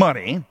collect the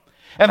money?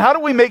 And how do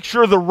we make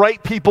sure the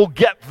right people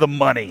get the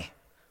money?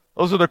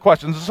 Those are the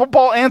questions. And so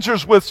Paul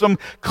answers with some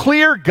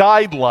clear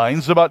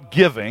guidelines about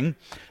giving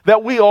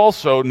that we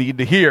also need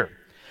to hear.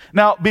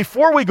 Now,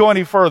 before we go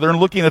any further and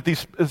looking at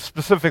these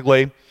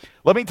specifically,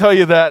 let me tell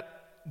you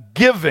that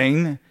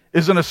giving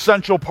is an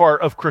essential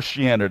part of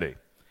Christianity.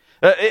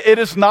 It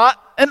is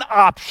not an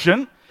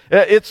option.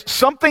 It's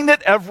something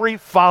that every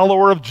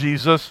follower of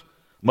Jesus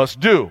must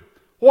do.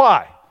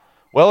 Why?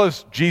 Well,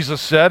 as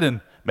Jesus said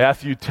in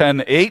Matthew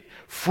 10:8,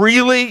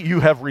 freely you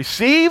have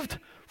received,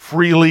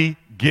 freely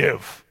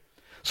give.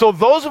 So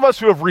those of us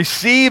who have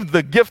received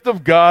the gift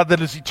of God that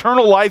is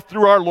eternal life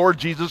through our Lord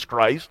Jesus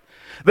Christ,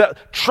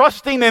 that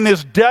trusting in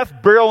his death,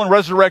 burial, and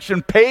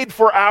resurrection paid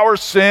for our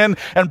sin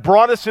and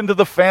brought us into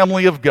the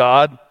family of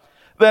God,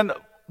 then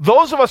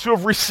those of us who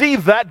have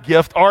received that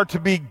gift are to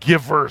be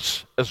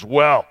givers as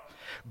well.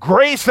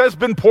 Grace has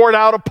been poured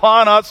out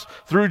upon us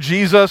through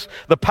Jesus.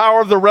 The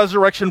power of the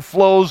resurrection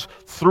flows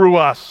through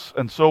us,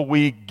 and so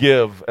we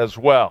give as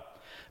well.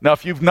 Now,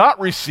 if you've not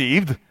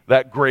received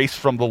that grace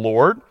from the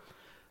Lord,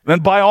 then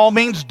by all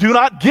means do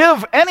not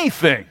give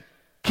anything.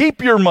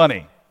 Keep your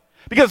money.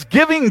 Because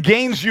giving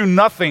gains you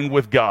nothing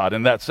with God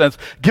in that sense.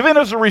 Giving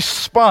is a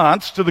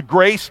response to the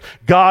grace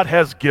God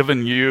has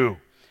given you.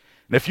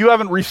 And if you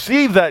haven't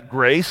received that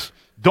grace,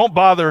 don't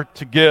bother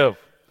to give.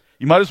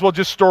 You might as well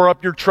just store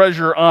up your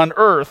treasure on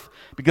earth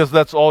because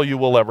that's all you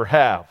will ever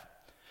have.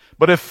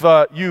 But if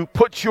you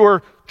put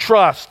your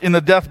trust in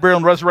the death, burial,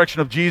 and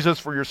resurrection of Jesus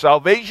for your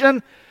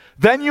salvation,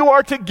 then you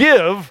are to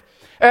give.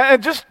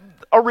 And just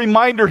a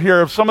reminder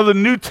here of some of the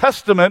New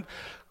Testament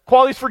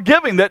qualities for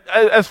giving, that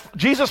as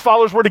Jesus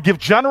followers, we're to give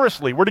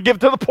generously. We're to give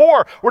to the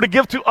poor. We're to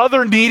give to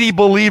other needy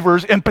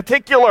believers in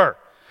particular.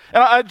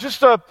 And I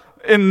just,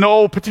 in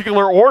no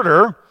particular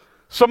order,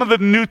 some of the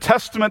New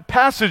Testament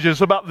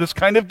passages about this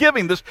kind of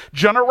giving, this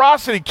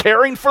generosity,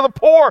 caring for the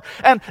poor,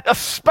 and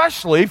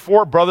especially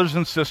for brothers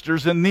and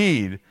sisters in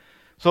need.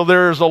 So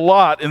there's a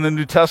lot in the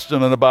New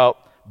Testament about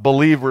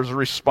believers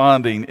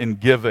responding in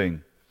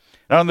giving.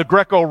 Now, in the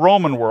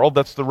Greco-Roman world,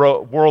 that's the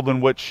world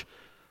in which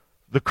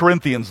the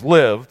Corinthians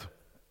lived,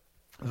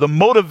 the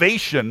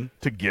motivation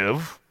to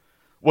give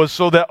was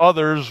so that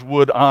others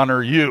would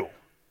honor you.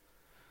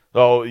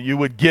 So you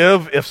would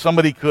give if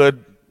somebody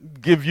could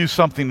give you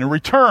something in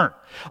return.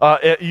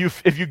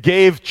 If you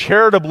gave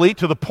charitably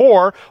to the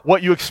poor,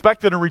 what you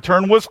expected in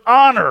return was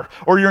honor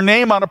or your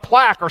name on a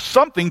plaque or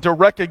something to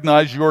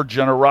recognize your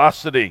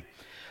generosity.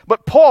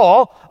 But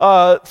Paul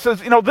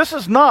says, this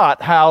is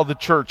not how the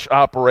church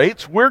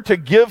operates. We're to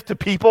give to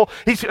people.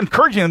 He's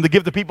encouraging them to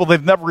give to people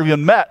they've never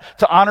even met,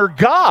 to honor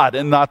God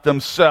and not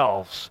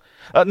themselves.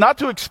 Not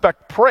to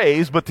expect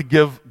praise, but to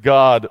give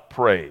God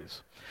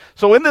praise.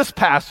 So in this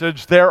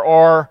passage, there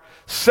are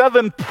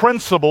 7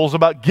 principles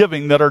about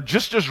giving that are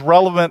just as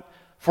relevant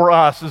for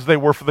us as they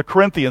were for the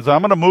Corinthians.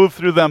 I'm going to move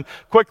through them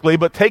quickly,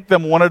 but take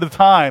them one at a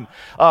time.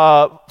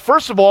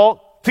 First of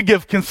all, to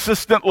give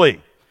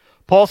consistently.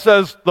 Paul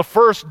says the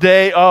first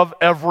day of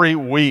every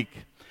week.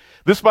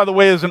 This, by the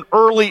way, is an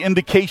early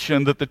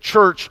indication that the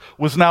church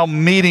was now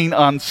meeting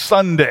on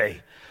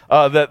Sunday,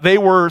 that they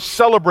were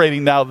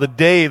celebrating now the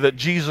day that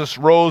Jesus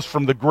rose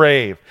from the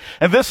grave.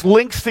 And this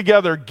links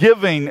together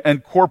giving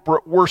and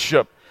corporate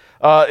worship.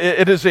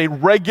 It is a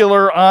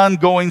regular,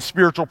 ongoing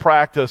spiritual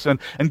practice, and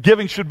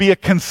giving should be a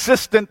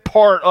consistent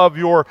part of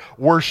your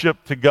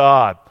worship to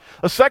God.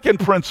 A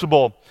second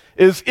principle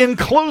is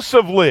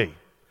inclusively.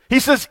 He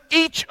says,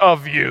 each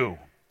of you.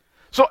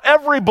 So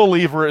every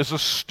believer is a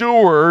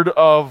steward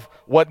of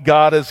what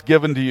God has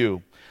given to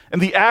you.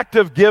 And the act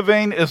of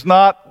giving is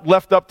not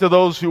left up to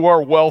those who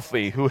are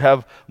wealthy, who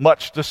have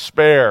much to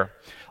spare.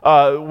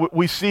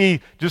 We see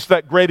just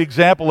that great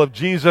example of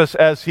Jesus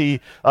as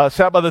he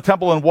sat by the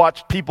temple and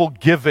watched people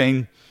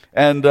giving,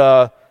 and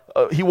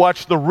he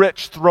watched the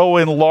rich throw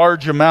in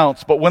large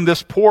amounts. But when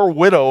this poor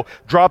widow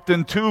dropped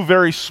in 2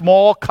 very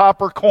small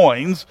copper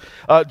coins,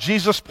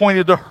 Jesus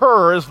pointed to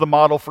her as the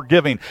model for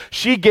giving.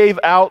 She gave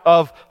out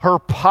of her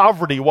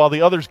poverty while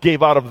the others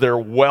gave out of their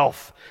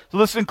wealth. So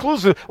this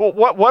includes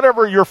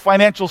whatever your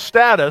financial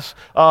status,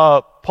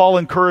 Paul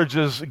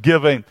encourages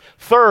giving.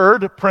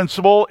 Third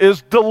principle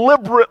is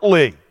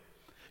deliberately.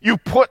 You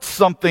put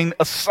something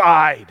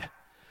aside.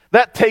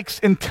 That takes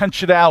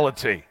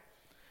intentionality.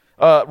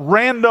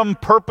 Random,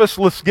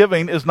 purposeless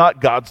giving is not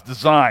God's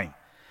design.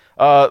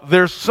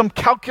 There's some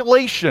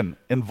calculation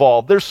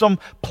involved. There's some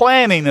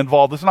planning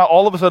involved. It's not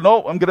all of a sudden,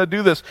 I'm going to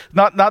do this.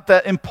 Not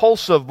that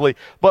impulsively.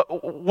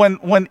 But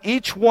when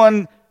each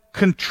one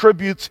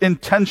contributes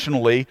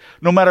intentionally,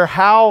 no matter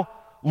how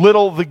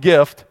little the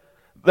gift,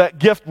 that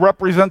gift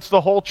represents the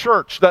whole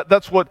church.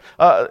 That's what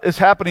is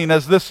happening,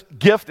 as this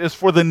gift is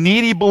for the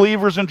needy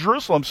believers in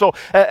Jerusalem. So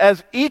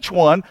as each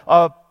one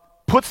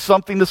puts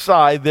something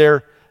aside,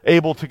 they're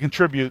able to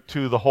contribute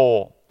to the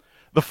whole.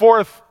 The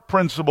fourth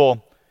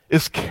principle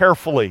is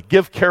carefully.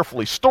 Give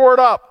carefully. Store it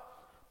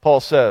up, Paul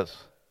says.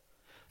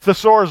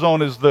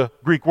 Thesaurizon is the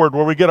Greek word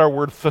where we get our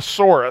word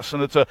thesaurus,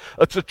 and it's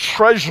a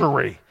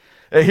treasury.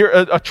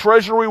 A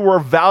treasury where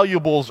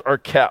valuables are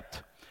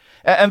kept.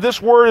 And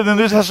this word in the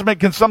New Testament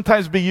can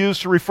sometimes be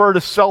used to refer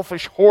to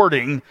selfish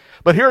hoarding,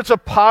 but here it's a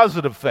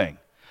positive thing.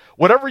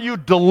 Whatever you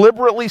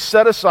deliberately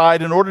set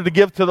aside in order to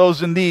give to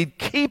those in need,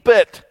 keep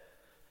it.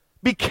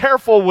 Be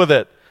careful with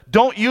it.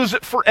 Don't use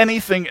it for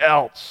anything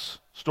else.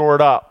 Store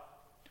it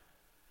up.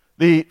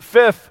 The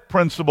fifth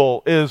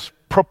principle is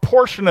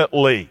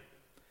proportionately,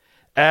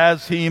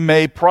 as he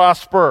may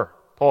prosper,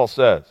 Paul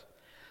says.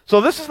 So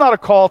this is not a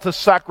call to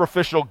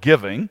sacrificial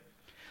giving.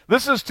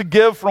 This is to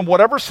give from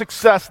whatever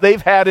success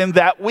they've had in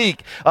that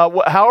week.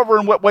 However,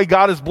 in what way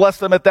God has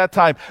blessed them at that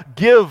time,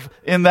 give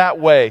in that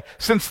way.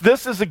 Since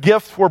this is a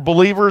gift for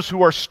believers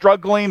who are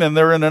struggling and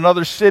they're in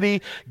another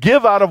city,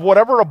 give out of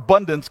whatever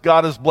abundance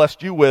God has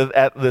blessed you with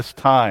at this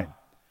time.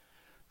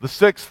 The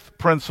sixth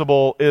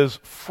principle is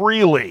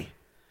freely.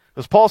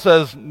 As Paul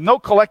says, no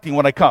collecting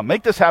when I come.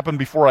 Make this happen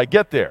before I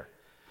get there.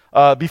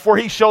 Before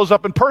he shows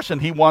up in person,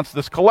 he wants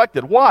this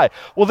collected. Why?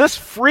 Well, this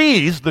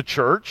frees the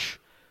church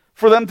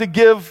for them to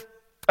give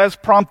as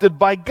prompted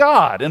by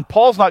God. And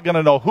Paul's not going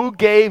to know who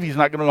gave. He's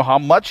not going to know how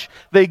much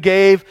they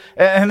gave.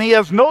 And he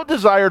has no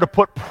desire to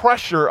put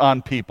pressure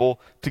on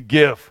people to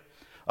give.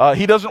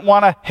 He doesn't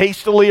want a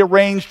hastily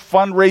arranged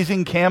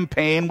fundraising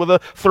campaign with a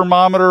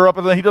thermometer up.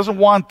 He doesn't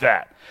want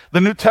that.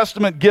 The New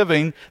Testament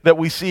giving that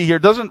we see here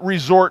doesn't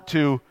resort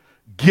to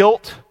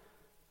guilt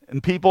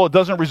in people. It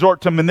doesn't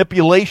resort to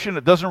manipulation.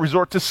 It doesn't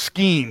resort to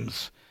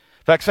schemes.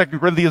 In fact, 2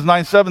 Corinthians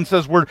 9:7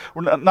 says we're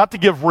not to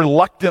give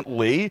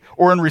reluctantly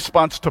or in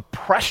response to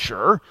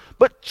pressure,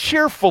 but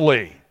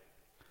cheerfully.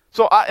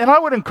 So, I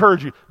would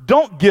encourage you,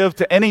 don't give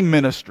to any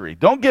ministry.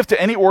 Don't give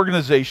to any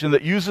organization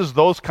that uses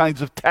those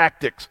kinds of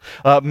tactics,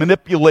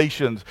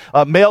 manipulations,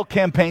 mail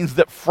campaigns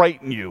that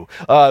frighten you,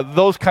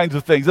 those kinds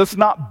of things. That's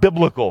not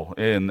biblical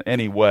in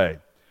any way.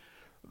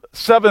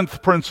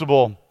 Seventh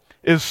principle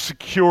is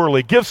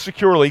securely. Give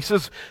securely. He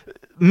says,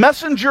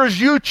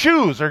 messengers you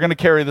choose are going to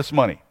carry this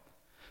money.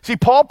 See,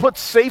 Paul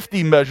puts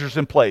safety measures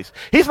in place.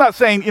 He's not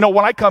saying,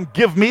 when I come,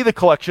 give me the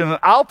collection and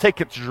I'll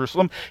take it to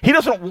Jerusalem. He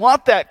doesn't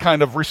want that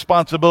kind of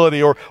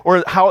responsibility or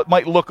how it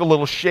might look a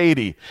little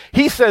shady.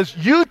 He says,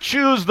 you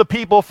choose the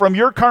people from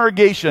your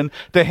congregation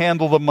to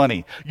handle the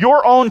money.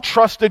 Your own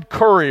trusted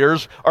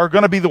couriers are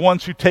going to be the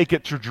ones who take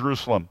it to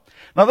Jerusalem.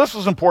 Now, this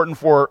is important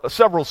for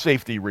several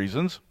safety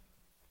reasons.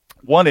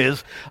 One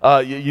is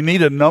you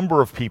need a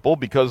number of people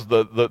because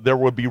there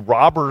would be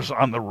robbers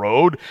on the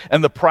road,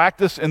 and the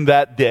practice in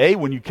that day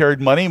when you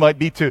carried money might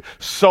be to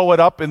sew it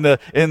up in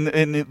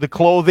the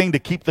clothing to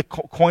keep the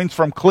coins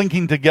from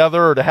clinking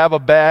together, or to have a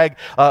bag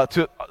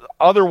to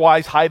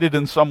otherwise hide it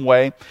in some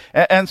way.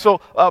 And so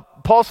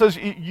Paul says,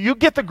 you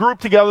get the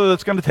group together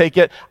that's going to take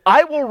it.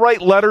 I will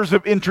write letters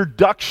of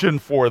introduction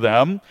for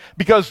them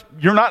because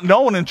you're not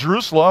known in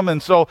Jerusalem,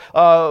 and so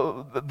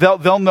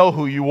they'll know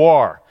who you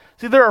are.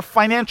 See, there are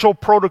financial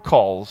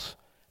protocols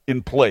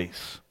in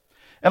place.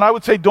 And I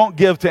would say don't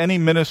give to any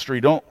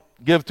ministry. Don't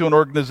give to an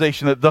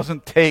organization that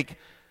doesn't take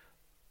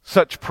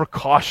such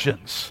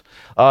precautions,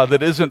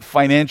 that isn't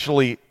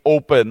financially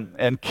open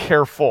and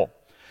careful.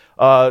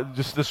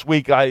 Just this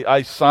week,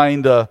 I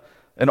signed an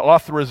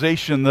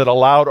authorization that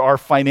allowed our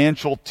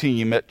financial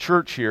team at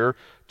church here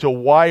to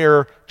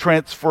wire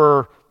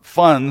transfer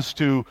funds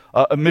to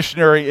a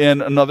missionary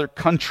in another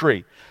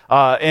country.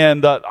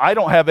 And I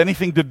don't have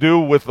anything to do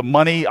with the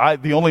money.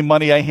 The only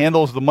money I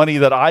handle is the money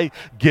that I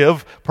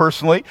give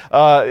personally.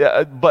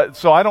 But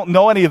so I don't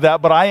know any of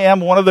that, but I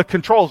am one of the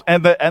controls.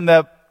 And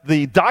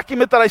the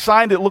document that I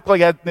signed, it looked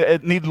like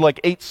it needed like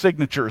 8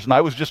 signatures, and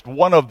I was just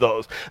one of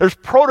those. There's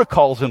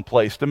protocols in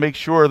place to make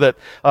sure that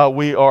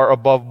we are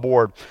above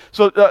board.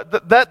 So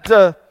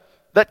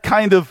that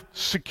kind of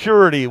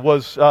security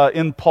was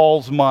in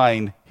Paul's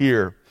mind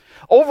here.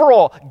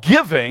 Overall,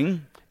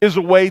 giving is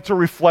a way to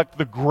reflect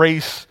the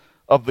grace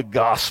of the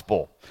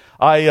gospel.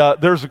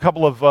 There's a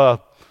couple of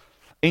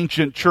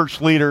ancient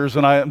church leaders,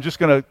 and I'm just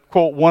going to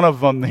quote one of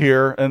them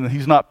here, and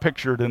he's not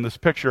pictured in this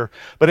picture.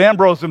 But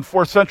Ambrose in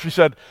 4th century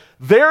said,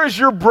 "There is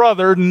your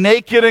brother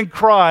naked and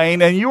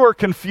crying, and you are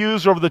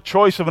confused over the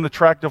choice of an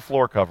attractive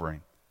floor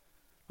covering."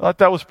 I thought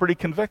that was pretty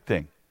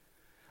convicting.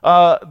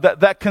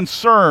 That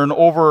concern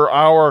over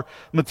our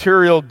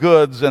material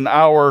goods and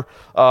our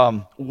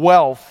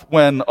wealth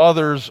when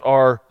others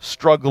are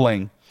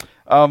struggling.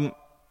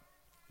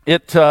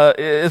 It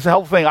is a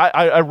helpful thing.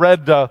 I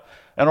read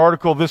an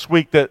article this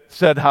week that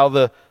said how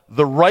the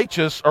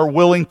righteous are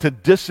willing to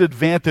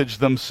disadvantage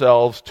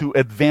themselves to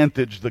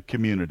advantage the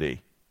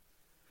community.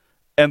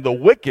 And the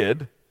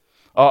wicked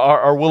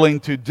are willing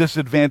to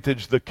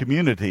disadvantage the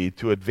community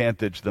to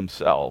advantage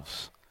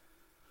themselves.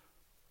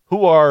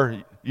 Who are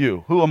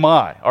you? Who am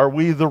I? Are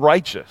we the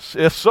righteous?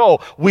 If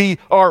so, we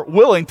are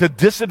willing to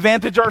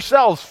disadvantage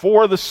ourselves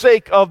for the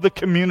sake of the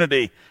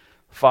community,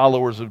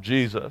 followers of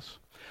Jesus.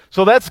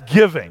 So that's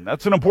giving.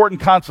 That's an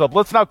important concept.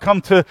 Let's now come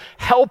to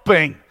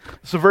helping.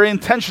 It's a very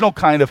intentional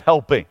kind of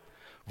helping.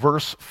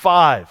 Verse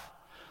 5.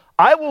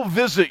 I will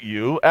visit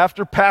you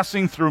after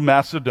passing through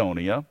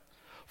Macedonia,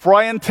 for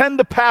I intend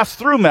to pass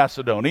through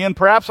Macedonia, and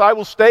perhaps I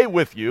will stay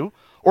with you,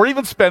 or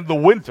even spend the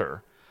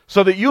winter,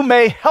 so that you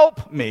may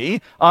help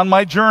me on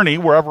my journey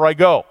wherever I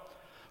go.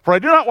 For I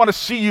do not want to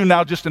see you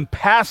now just in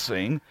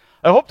passing.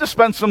 I hope to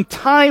spend some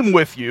time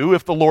with you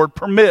if the Lord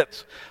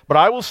permits. But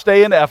I will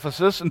stay in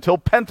Ephesus until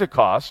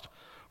Pentecost,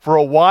 for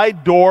a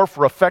wide door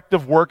for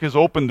effective work is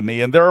open to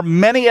me, and there are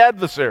many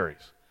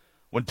adversaries.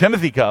 When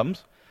Timothy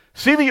comes,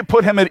 see that you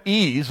put him at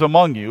ease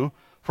among you,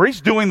 for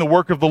he's doing the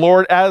work of the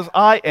Lord as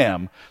I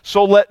am.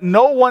 So let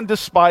no one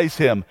despise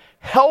him.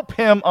 Help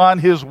him on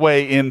his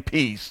way in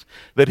peace,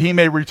 that he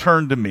may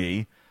return to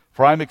me,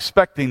 for I'm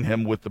expecting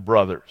him with the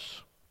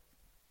brothers.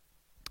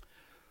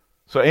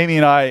 So Amy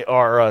and I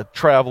are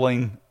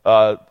traveling,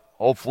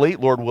 hopefully,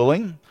 Lord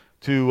willing,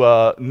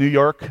 to New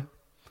York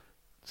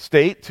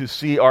State to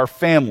see our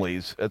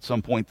families at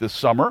some point this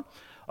summer.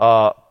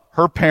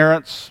 Her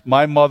parents,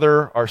 my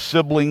mother, our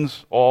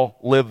siblings all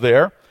live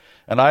there.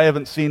 And I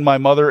haven't seen my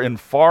mother in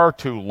far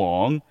too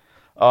long.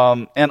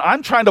 And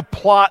I'm trying to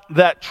plot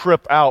that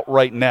trip out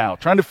right now,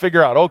 trying to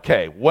figure out,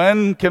 okay,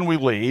 when can we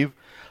leave?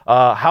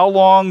 How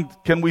long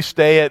can we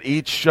stay at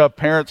each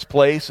parent's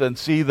place and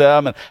see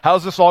them? And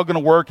how's this all going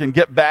to work and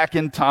get back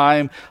in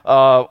time?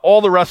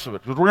 All the rest of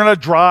it. We're going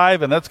to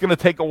drive, and that's going to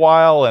take a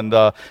while. And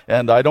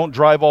I don't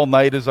drive all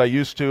night as I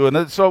used to.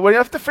 And so we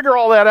have to figure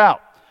all that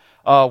out.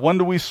 When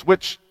do we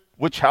switch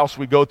which house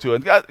we go to?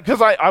 And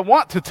because I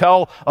want to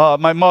tell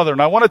my mother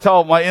and I want to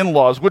tell my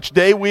in-laws which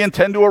day we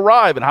intend to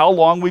arrive and how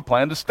long we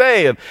plan to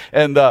stay.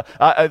 And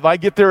if I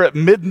get there at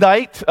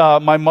midnight,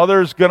 my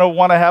mother's going to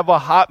want to have a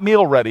hot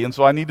meal ready. And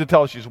so I need to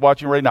tell her, she's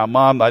watching right now,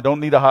 Mom, I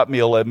don't need a hot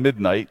meal at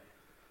midnight.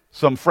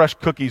 Some fresh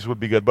cookies would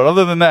be good. But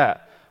other than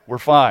that, we're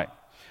fine.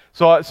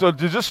 So to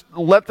just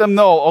let them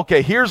know,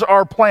 okay, here's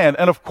our plan.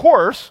 And of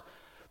course,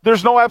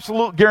 there's no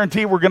absolute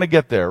guarantee we're going to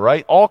get there,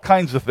 right? All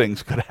kinds of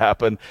things could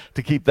happen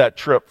to keep that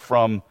trip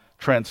from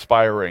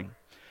transpiring.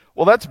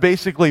 Well, that's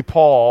basically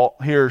Paul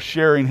here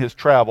sharing his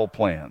travel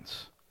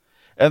plans.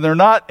 And they're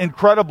not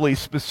incredibly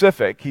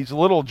specific. He's a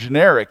little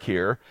generic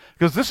here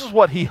because this is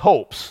what he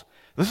hopes.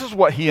 This is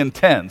what he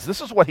intends.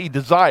 This is what he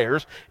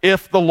desires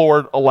if the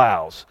Lord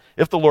allows,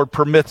 if the Lord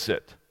permits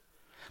it.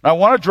 Now, I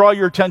want to draw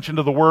your attention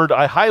to the word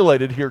I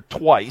highlighted here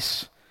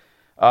twice.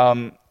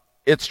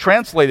 It's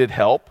translated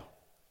help.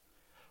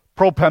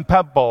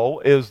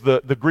 Propempempo is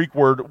the Greek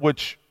word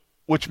which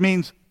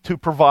means to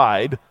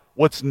provide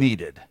what's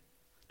needed.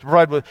 To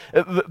provide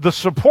the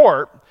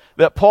support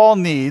that Paul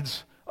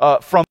needs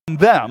from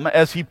them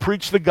as he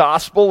preached the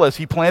gospel, as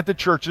he planted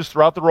churches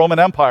throughout the Roman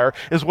Empire,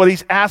 is what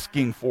he's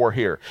asking for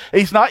here.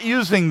 He's not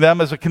using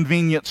them as a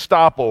convenient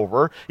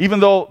stopover,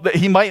 even though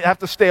he might have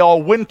to stay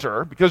all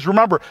winter, because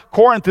remember,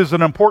 Corinth is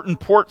an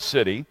important port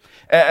city,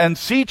 and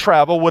sea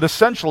travel would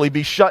essentially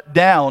be shut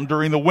down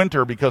during the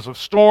winter because of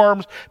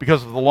storms,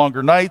 because of the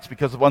longer nights,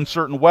 because of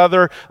uncertain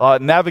weather.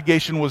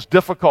 Navigation was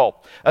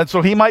difficult. And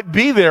so he might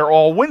be there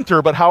all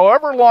winter, but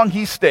however long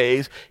he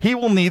stays, he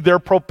will need their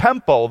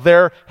propempo,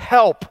 their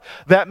help.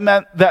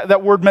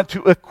 That word meant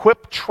to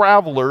equip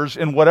travelers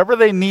in whatever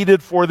they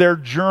needed for their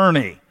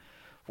journey.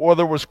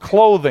 Whether it was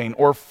clothing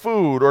or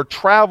food or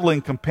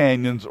traveling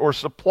companions or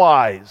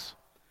supplies.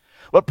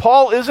 But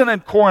Paul isn't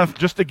in Corinth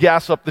just to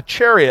gas up the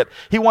chariot.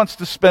 He wants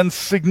to spend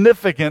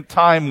significant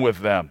time with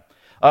them.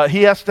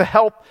 He has to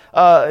help.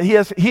 He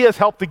has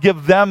helped to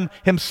give them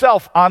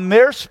himself on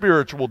their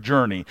spiritual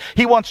journey.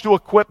 He wants to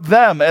equip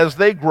them as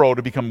they grow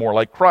to become more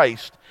like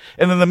Christ.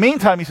 And in the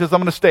meantime, he says, I'm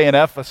going to stay in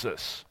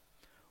Ephesus.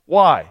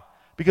 Why?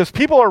 Because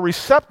people are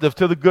receptive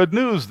to the good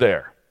news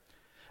there.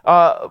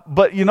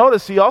 But you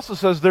notice he also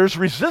says there's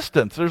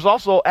resistance. There's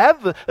also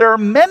there are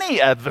many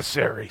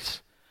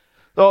adversaries.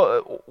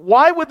 So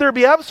why would there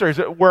be adversaries?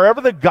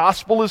 Wherever the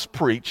gospel is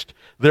preached,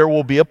 there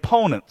will be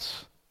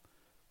opponents.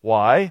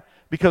 Why?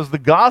 Because the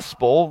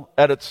gospel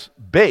at its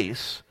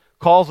base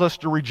calls us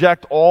to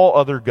reject all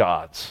other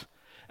gods.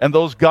 And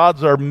those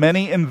gods are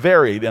many and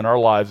varied in our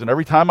lives. And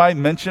every time I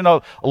mention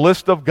a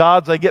list of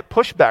gods, I get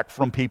pushback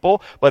from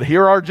people. But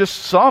here are just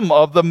some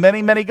of the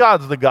many, many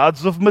gods. The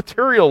gods of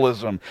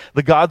materialism,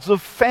 the gods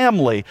of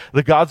family,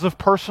 the gods of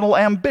personal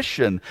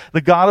ambition,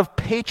 the god of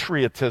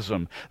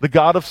patriotism, the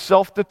god of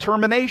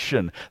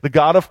self-determination, the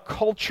god of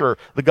culture,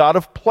 the god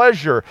of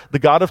pleasure, the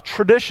god of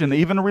tradition,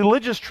 even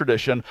religious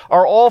tradition,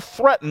 are all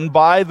threatened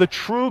by the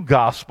true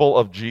gospel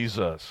of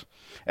Jesus.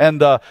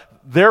 And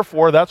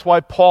therefore, that's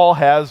why Paul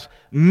has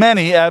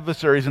many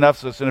adversaries in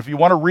Ephesus. And if you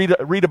want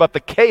to read about the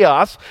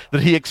chaos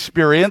that he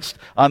experienced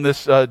on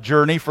this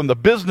journey from the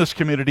business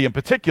community in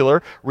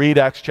particular, read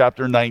Acts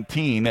chapter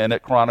 19, and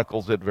it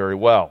chronicles it very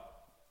well.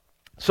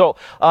 So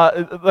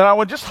then I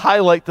want to just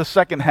highlight the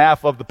second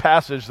half of the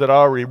passage that I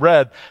already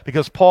read,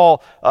 because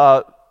Paul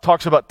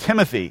talks about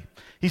Timothy.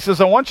 He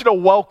says, I want you to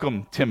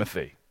welcome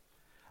Timothy.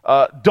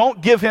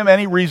 Don't give him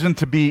any reason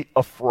to be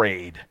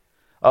afraid.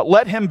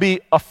 Let him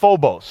be a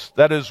phobos,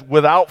 that is,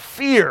 without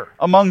fear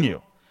among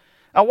you.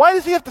 Now, why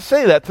does he have to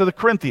say that to the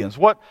Corinthians?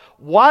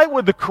 Why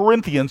would the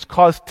Corinthians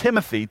cause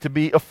Timothy to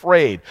be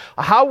afraid?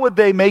 How would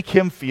they make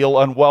him feel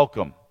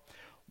unwelcome?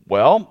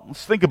 Well,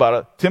 let's think about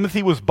it.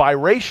 Timothy was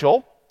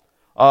biracial,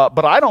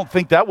 but I don't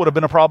think that would have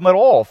been a problem at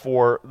all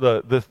for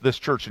this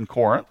church in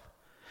Corinth.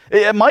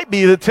 It might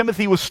be that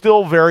Timothy was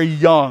still very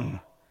young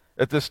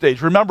at this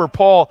stage. Remember,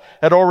 Paul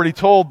had already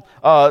told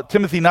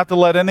Timothy not to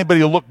let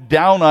anybody look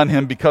down on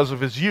him because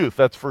of his youth.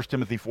 That's 1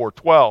 Timothy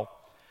 4:12.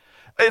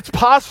 It's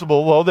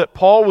possible, though, that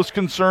Paul was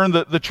concerned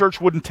that the church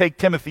wouldn't take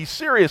Timothy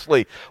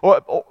seriously,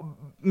 or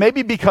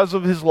maybe because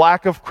of his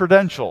lack of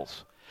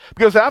credentials.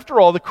 Because after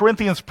all, the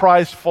Corinthians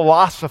prized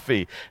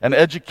philosophy and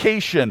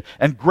education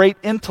and great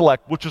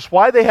intellect, which is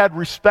why they had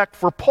respect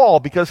for Paul,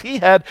 because he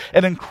had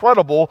an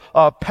incredible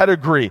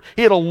pedigree.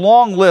 He had a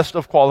long list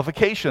of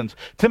qualifications.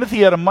 Timothy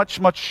had a much,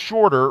 much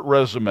shorter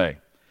resume.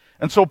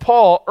 And so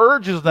Paul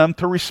urges them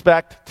to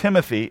respect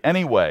Timothy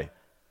anyway,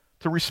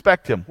 to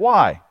respect him.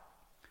 Why?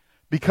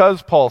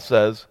 Because, Paul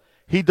says,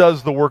 he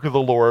does the work of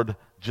the Lord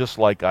just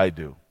like I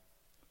do.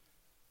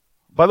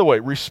 By the way,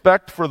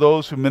 respect for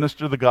those who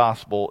minister the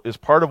gospel is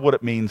part of what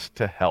it means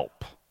to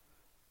help.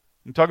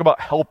 We talk about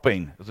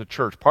helping as a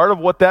church. Part of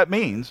what that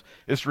means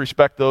is to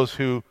respect those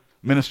who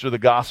minister the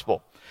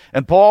gospel.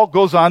 And Paul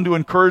goes on to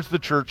encourage the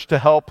church to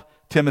help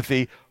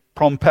Timothy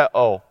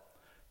prompeo,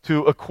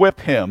 to equip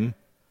him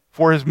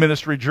for his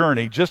ministry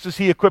journey, just as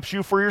he equips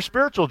you for your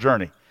spiritual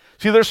journey.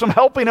 See, there's some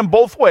helping in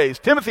both ways.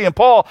 Timothy and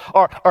Paul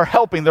are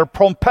helping. They're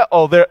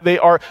prompeo. They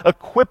are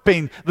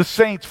equipping the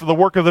saints for the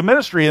work of the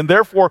ministry, and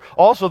therefore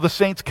also the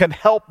saints can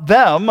help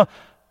them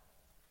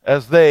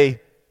as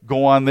they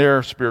go on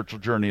their spiritual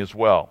journey as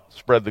well.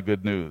 Spread the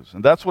good news.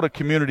 And that's what a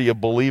community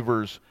of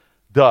believers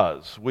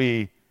does.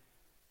 We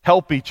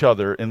help each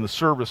other in the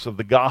service of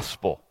the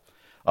gospel.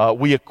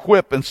 We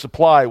equip and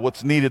supply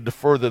what's needed to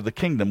further the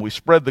kingdom. We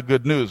spread the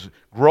good news,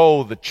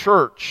 grow the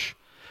church.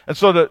 And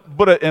so to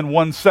put it in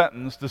one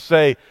sentence, to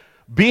say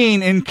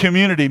being in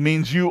community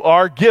means you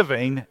are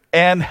giving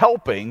and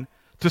helping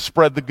to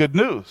spread the good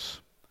news.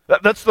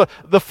 That's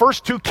the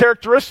first two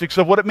characteristics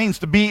of what it means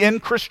to be in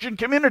Christian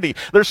community.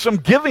 There's some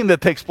giving that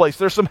takes place.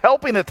 There's some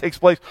helping that takes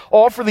place,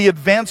 all for the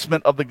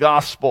advancement of the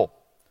gospel.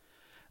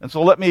 And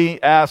so let me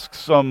ask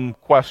some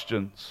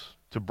questions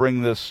to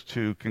bring this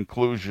to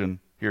conclusion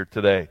here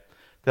today,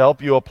 to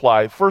help you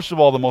apply. First of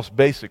all, the most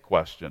basic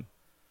question: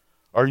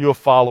 are you a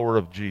follower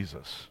of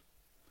Jesus?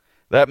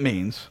 That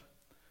means,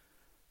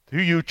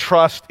 do you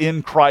trust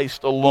in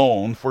Christ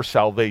alone for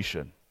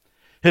salvation?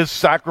 His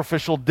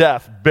sacrificial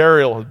death,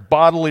 burial, his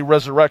bodily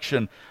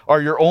resurrection are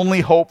your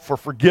only hope for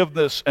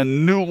forgiveness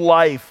and new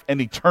life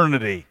and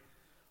eternity.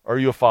 Are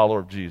you a follower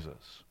of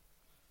Jesus?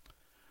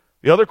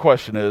 The other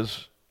question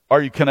is,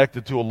 are you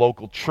connected to a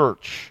local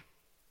church,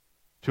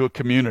 to a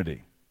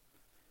community?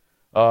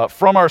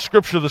 From our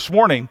scripture this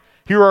morning,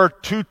 here are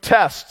two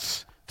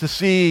tests to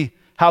see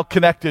how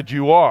connected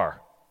you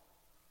are.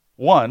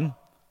 One,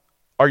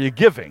 are you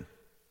giving?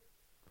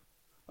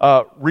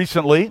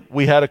 Recently,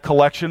 we had a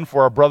collection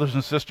for our brothers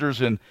and sisters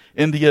in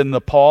India and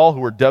Nepal who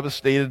were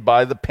devastated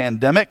by the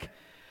pandemic.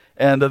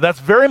 And that's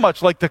very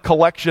much like the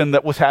collection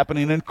that was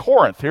happening in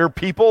Corinth. Here are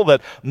people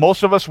that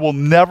most of us will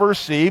never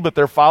see, but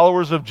they're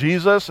followers of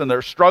Jesus, and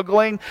they're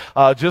struggling,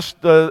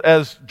 just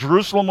as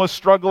Jerusalem was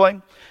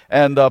struggling.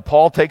 And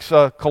Paul takes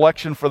a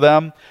collection for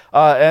them.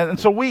 And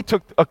so we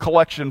took a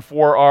collection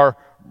for our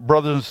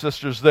brothers and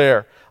sisters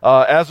there.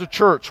 As a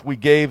church, we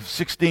gave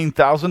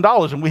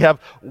 $16,000, and we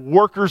have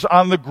workers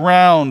on the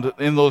ground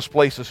in those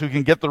places who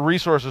can get the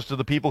resources to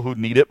the people who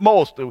need it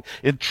most, to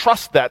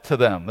entrust that to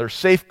them. There's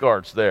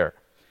safeguards there.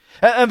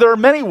 And there are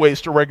many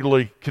ways to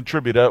regularly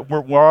contribute.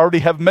 We already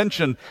have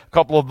mentioned a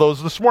couple of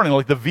those this morning,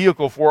 like the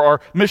vehicle for our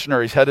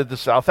missionaries headed to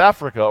South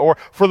Africa, or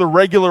for the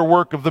regular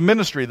work of the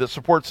ministry that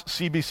supports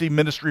CBC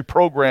ministry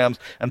programs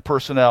and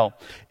personnel.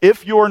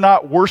 If you're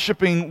not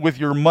worshiping with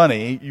your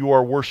money, you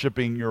are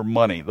worshiping your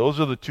money. Those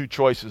are the two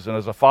choices. And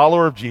as a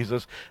follower of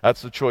Jesus,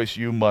 that's the choice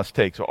you must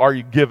take. So are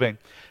you giving?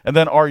 And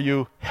then are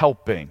you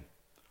helping?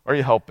 Are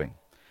you helping?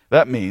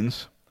 That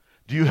means,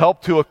 do you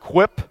help to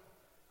equip,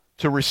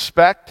 to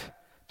respect,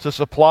 to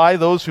supply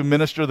those who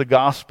minister the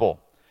gospel?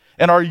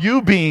 And are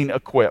you being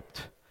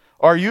equipped?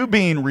 Are you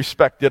being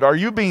respected? Are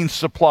you being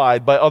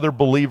supplied by other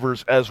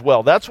believers as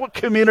well? That's what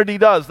community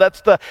does.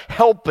 That's the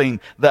helping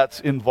that's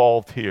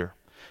involved here.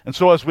 And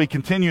so as we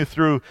continue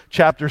through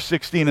chapter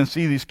 16 and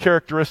see these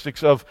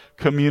characteristics of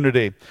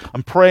community,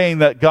 I'm praying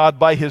that God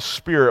by His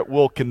Spirit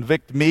will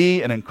convict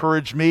me and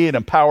encourage me and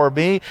empower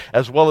me,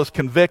 as well as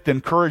convict,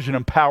 encourage, and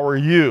empower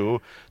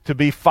you to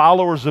be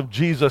followers of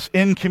Jesus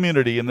in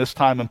community in this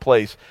time and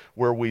place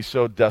where we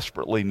so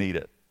desperately need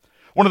it.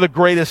 One of the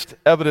greatest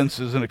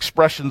evidences and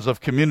expressions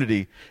of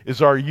community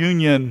is our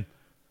union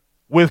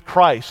with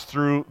Christ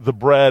through the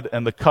bread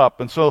and the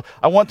cup. And so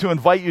I want to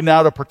invite you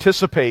now to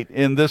participate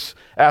in this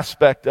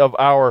aspect of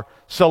our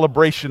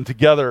celebration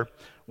together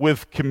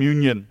with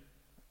communion.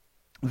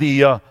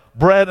 The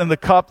bread and the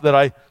cup that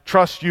I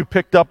trust you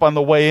picked up on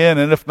the way in,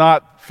 and if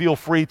not, feel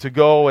free to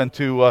go and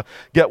to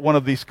get one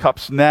of these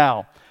cups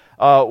now.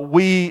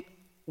 We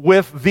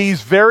with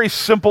these very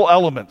simple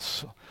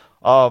elements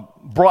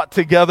brought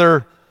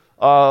together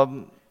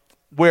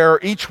where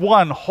each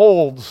one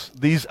holds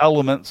these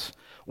elements,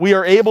 we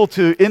are able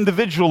to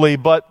individually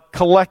but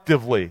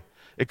collectively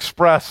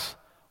express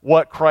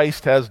what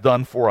Christ has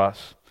done for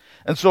us.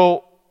 And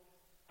so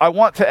I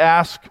want to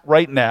ask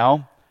right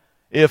now,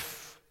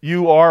 if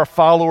you are a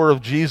follower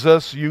of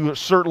Jesus, you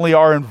certainly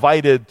are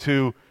invited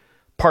to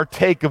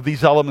partake of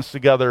these elements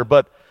together,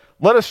 but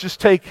let us just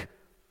take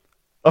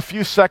a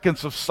few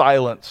seconds of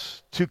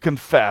silence to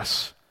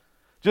confess.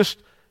 Just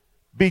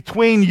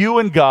between you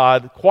and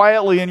God,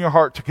 quietly in your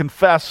heart, to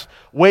confess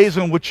ways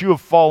in which you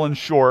have fallen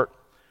short,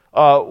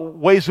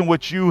 ways in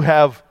which you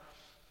have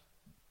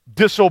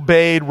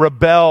disobeyed,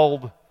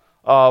 rebelled,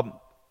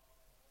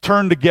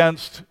 turned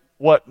against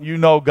what you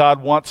know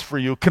God wants for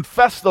you.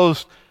 Confess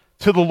those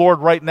to the Lord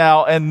right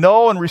now and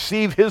know and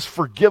receive His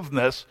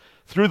forgiveness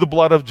through the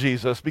blood of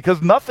Jesus,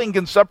 because nothing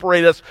can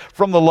separate us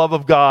from the love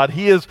of God.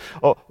 He is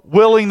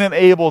willing and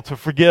able to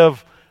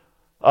forgive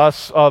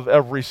us of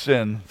every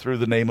sin through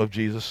the name of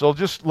Jesus. So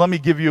just let me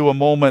give you a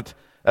moment,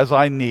 as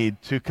I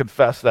need, to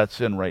confess that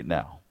sin right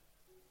now.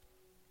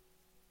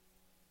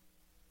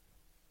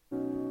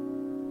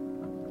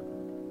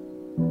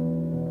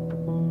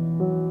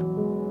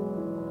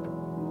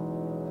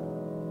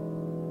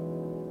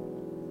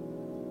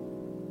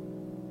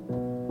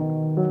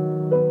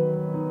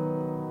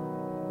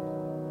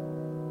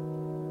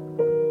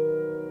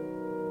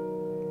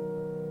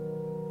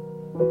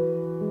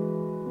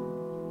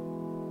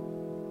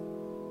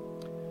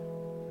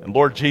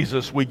 Lord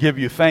Jesus, we give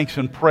you thanks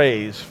and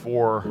praise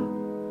for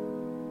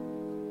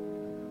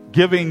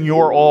giving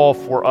your all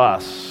for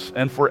us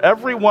and for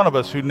every one of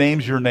us who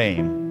names your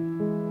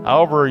name.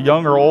 However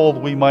young or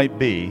old we might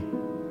be,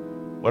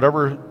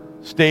 whatever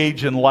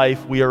stage in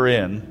life we are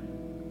in,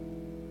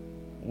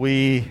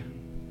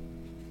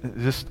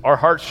 our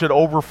hearts should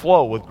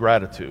overflow with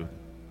gratitude.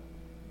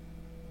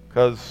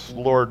 Because,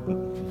 Lord,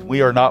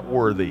 we are not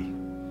worthy,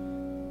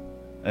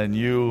 and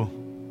you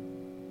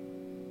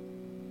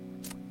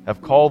have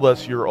called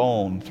us your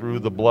own through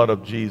the blood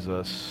of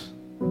Jesus,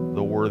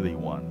 the worthy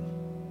one.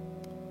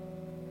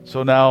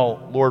 So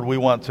now, Lord, we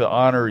want to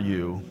honor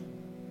you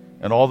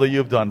and all that you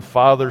have done,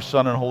 Father,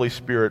 Son, and Holy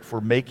Spirit, for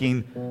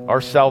making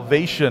our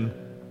salvation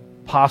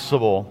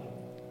possible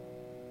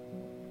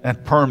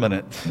and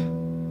permanent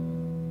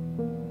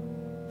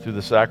through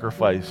the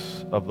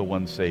sacrifice of the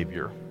one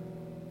Savior.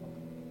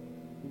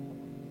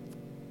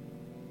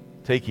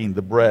 Taking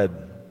the bread,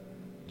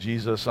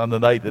 Jesus, on the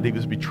night that he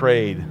was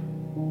betrayed,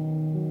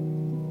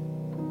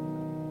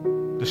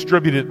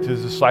 distributed it to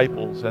his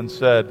disciples and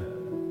said,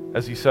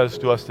 as he says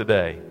to us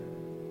today,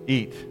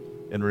 "Eat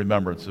in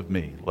remembrance of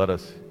me." Let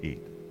us eat.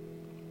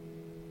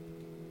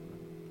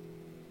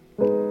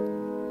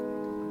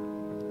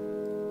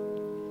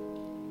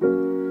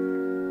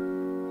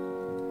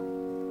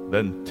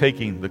 Then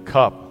taking the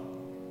cup,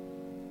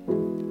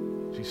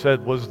 she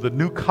said, was the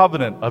new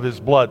covenant of his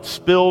blood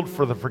spilled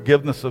for the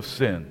forgiveness of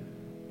sin.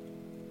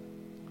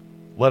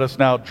 Let us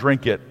now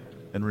drink it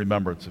in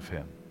remembrance of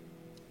him.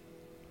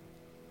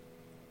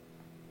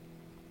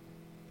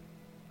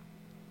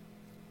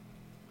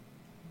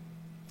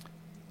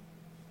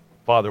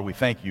 Father, we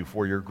thank you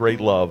for your great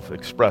love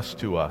expressed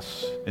to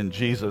us in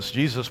Jesus.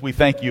 Jesus, we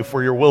thank you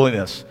for your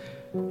willingness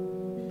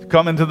to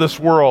come into this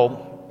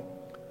world,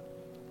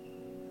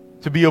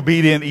 to be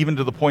obedient even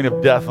to the point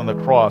of death on the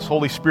cross.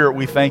 Holy Spirit,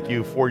 we thank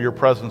you for your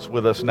presence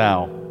with us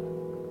now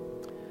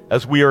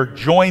as we are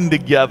joined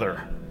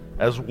together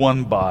as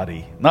one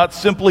body, not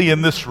simply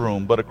in this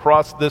room, but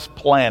across this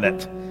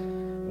planet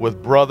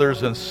with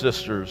brothers and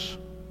sisters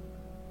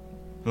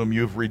whom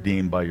you've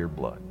redeemed by your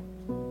blood.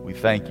 We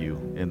thank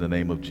you in the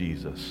name of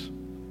Jesus.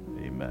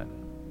 Amen.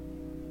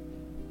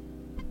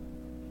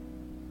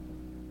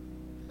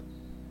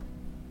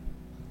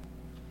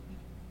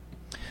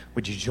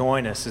 Would you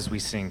join us as we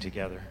sing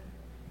together?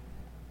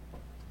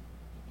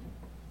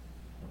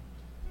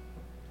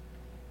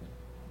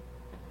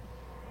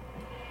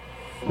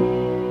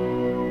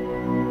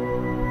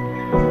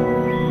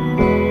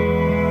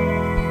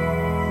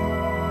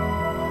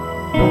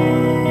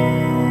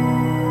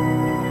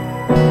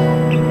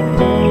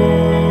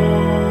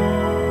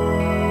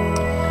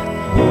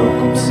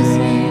 Welcome,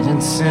 saint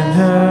and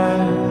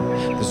sinner.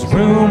 There's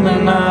room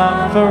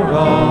enough for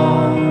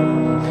all.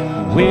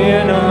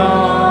 We're no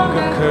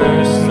longer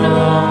cursed, no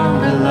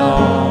longer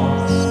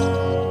lost.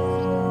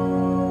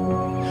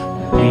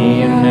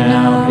 We are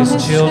now his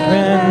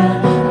children,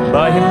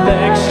 by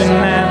election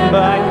and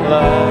by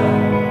blood,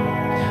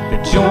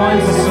 that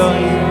joins us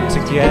all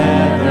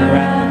together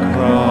at the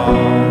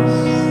cross.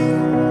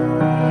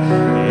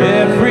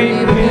 Every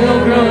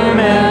pilgrim,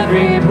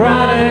 every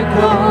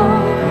prodigal,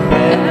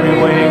 every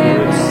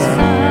wayward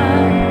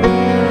son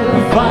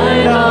will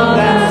find all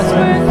that's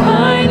worth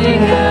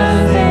finding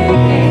as they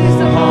gaze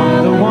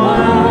upon the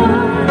one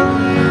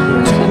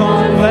who took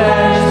on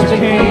flesh,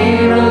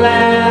 became a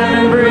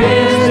lamb, and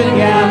bridged the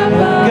gap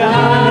of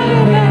God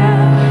and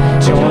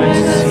man.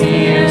 Joins us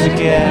here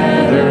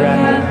together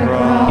at the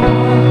cross.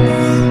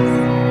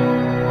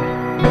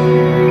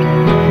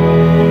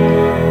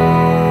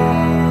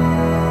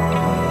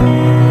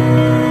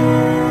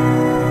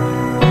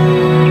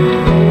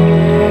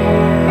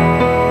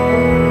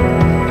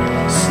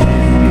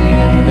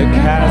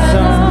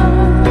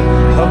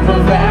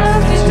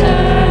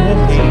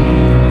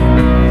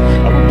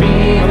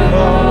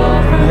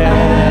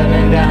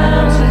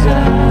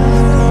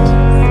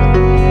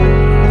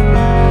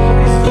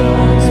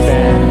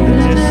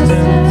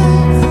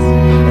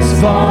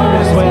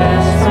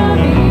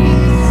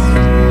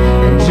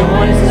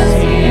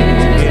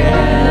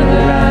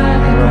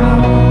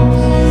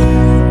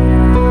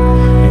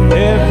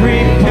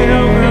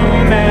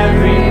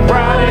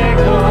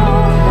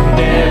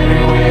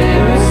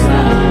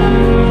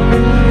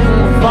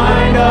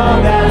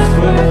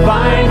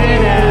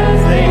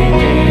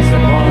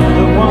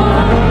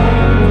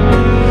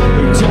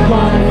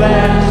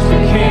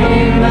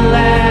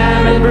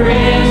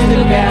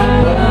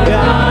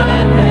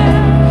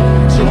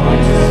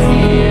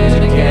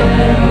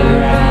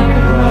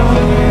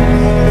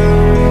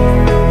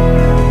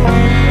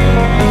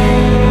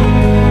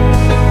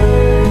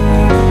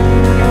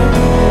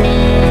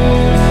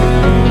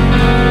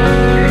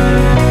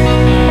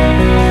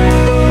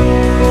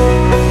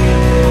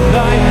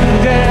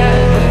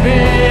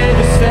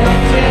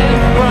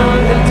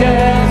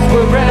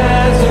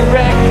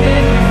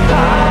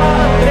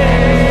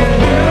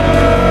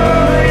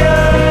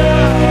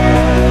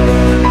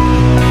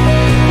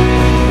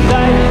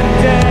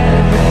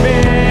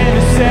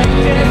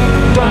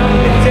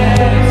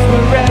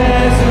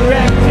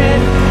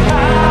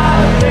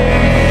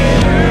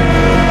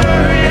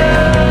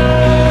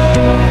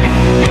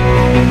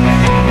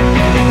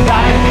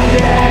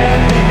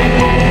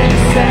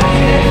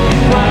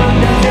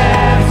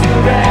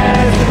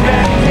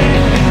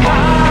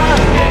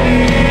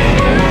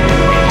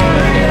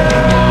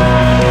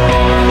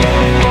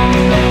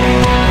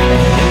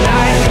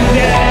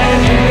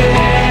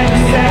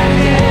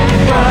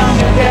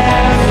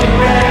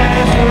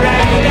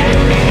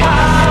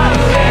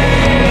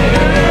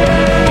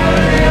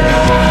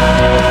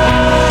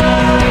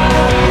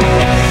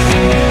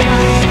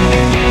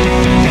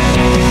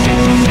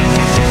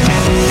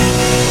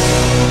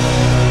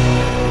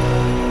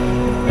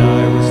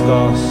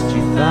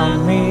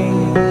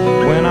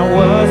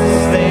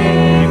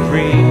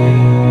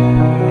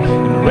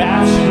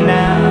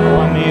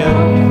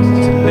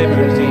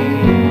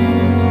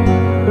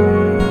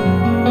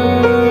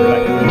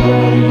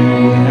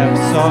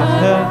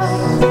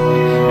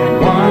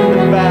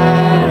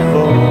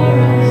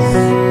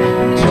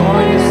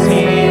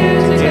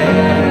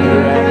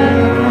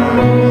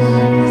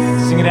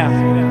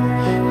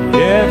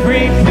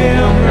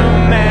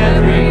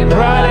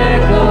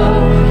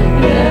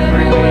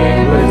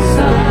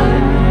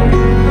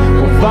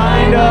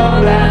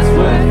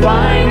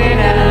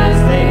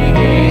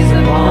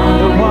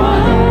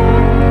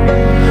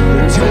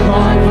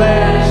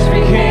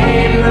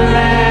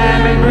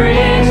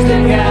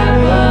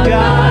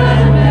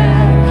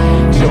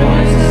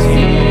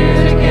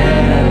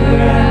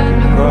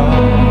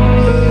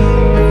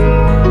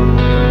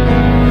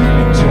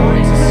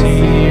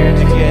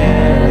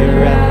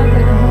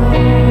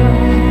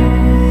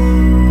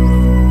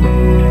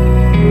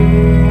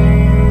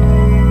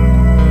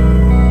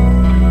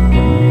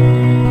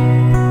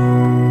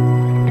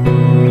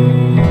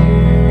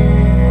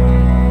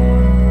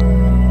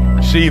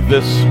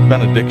 this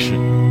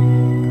benediction.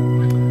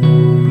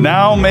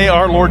 Now may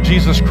our Lord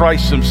Jesus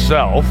Christ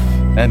himself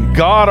and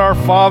God our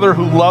Father,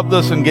 who loved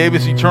us and gave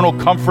us eternal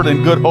comfort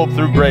and good hope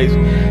through grace,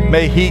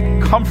 may he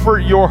comfort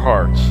your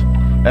hearts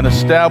and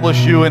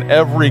establish you in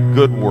every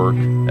good work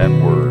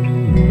and word.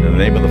 In the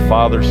name of the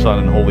Father, Son,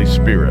 and Holy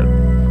Spirit,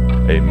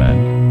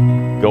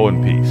 amen. Go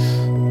in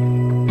peace.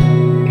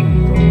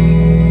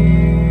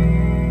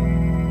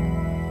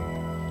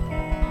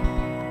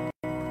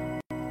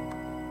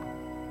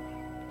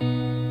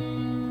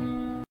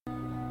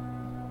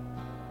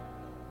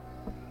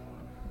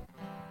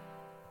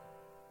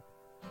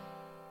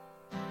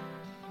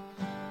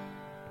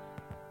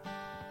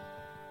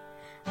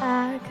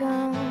 I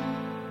come,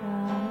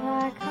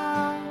 God, I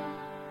come,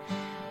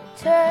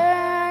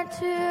 turn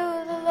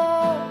to the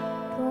Lord,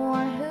 the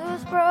one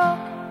who's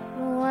broken,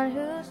 the one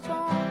who's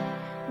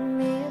torn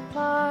me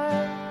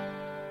apart.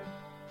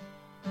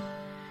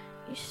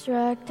 You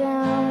struck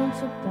down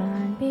to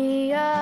bind me up.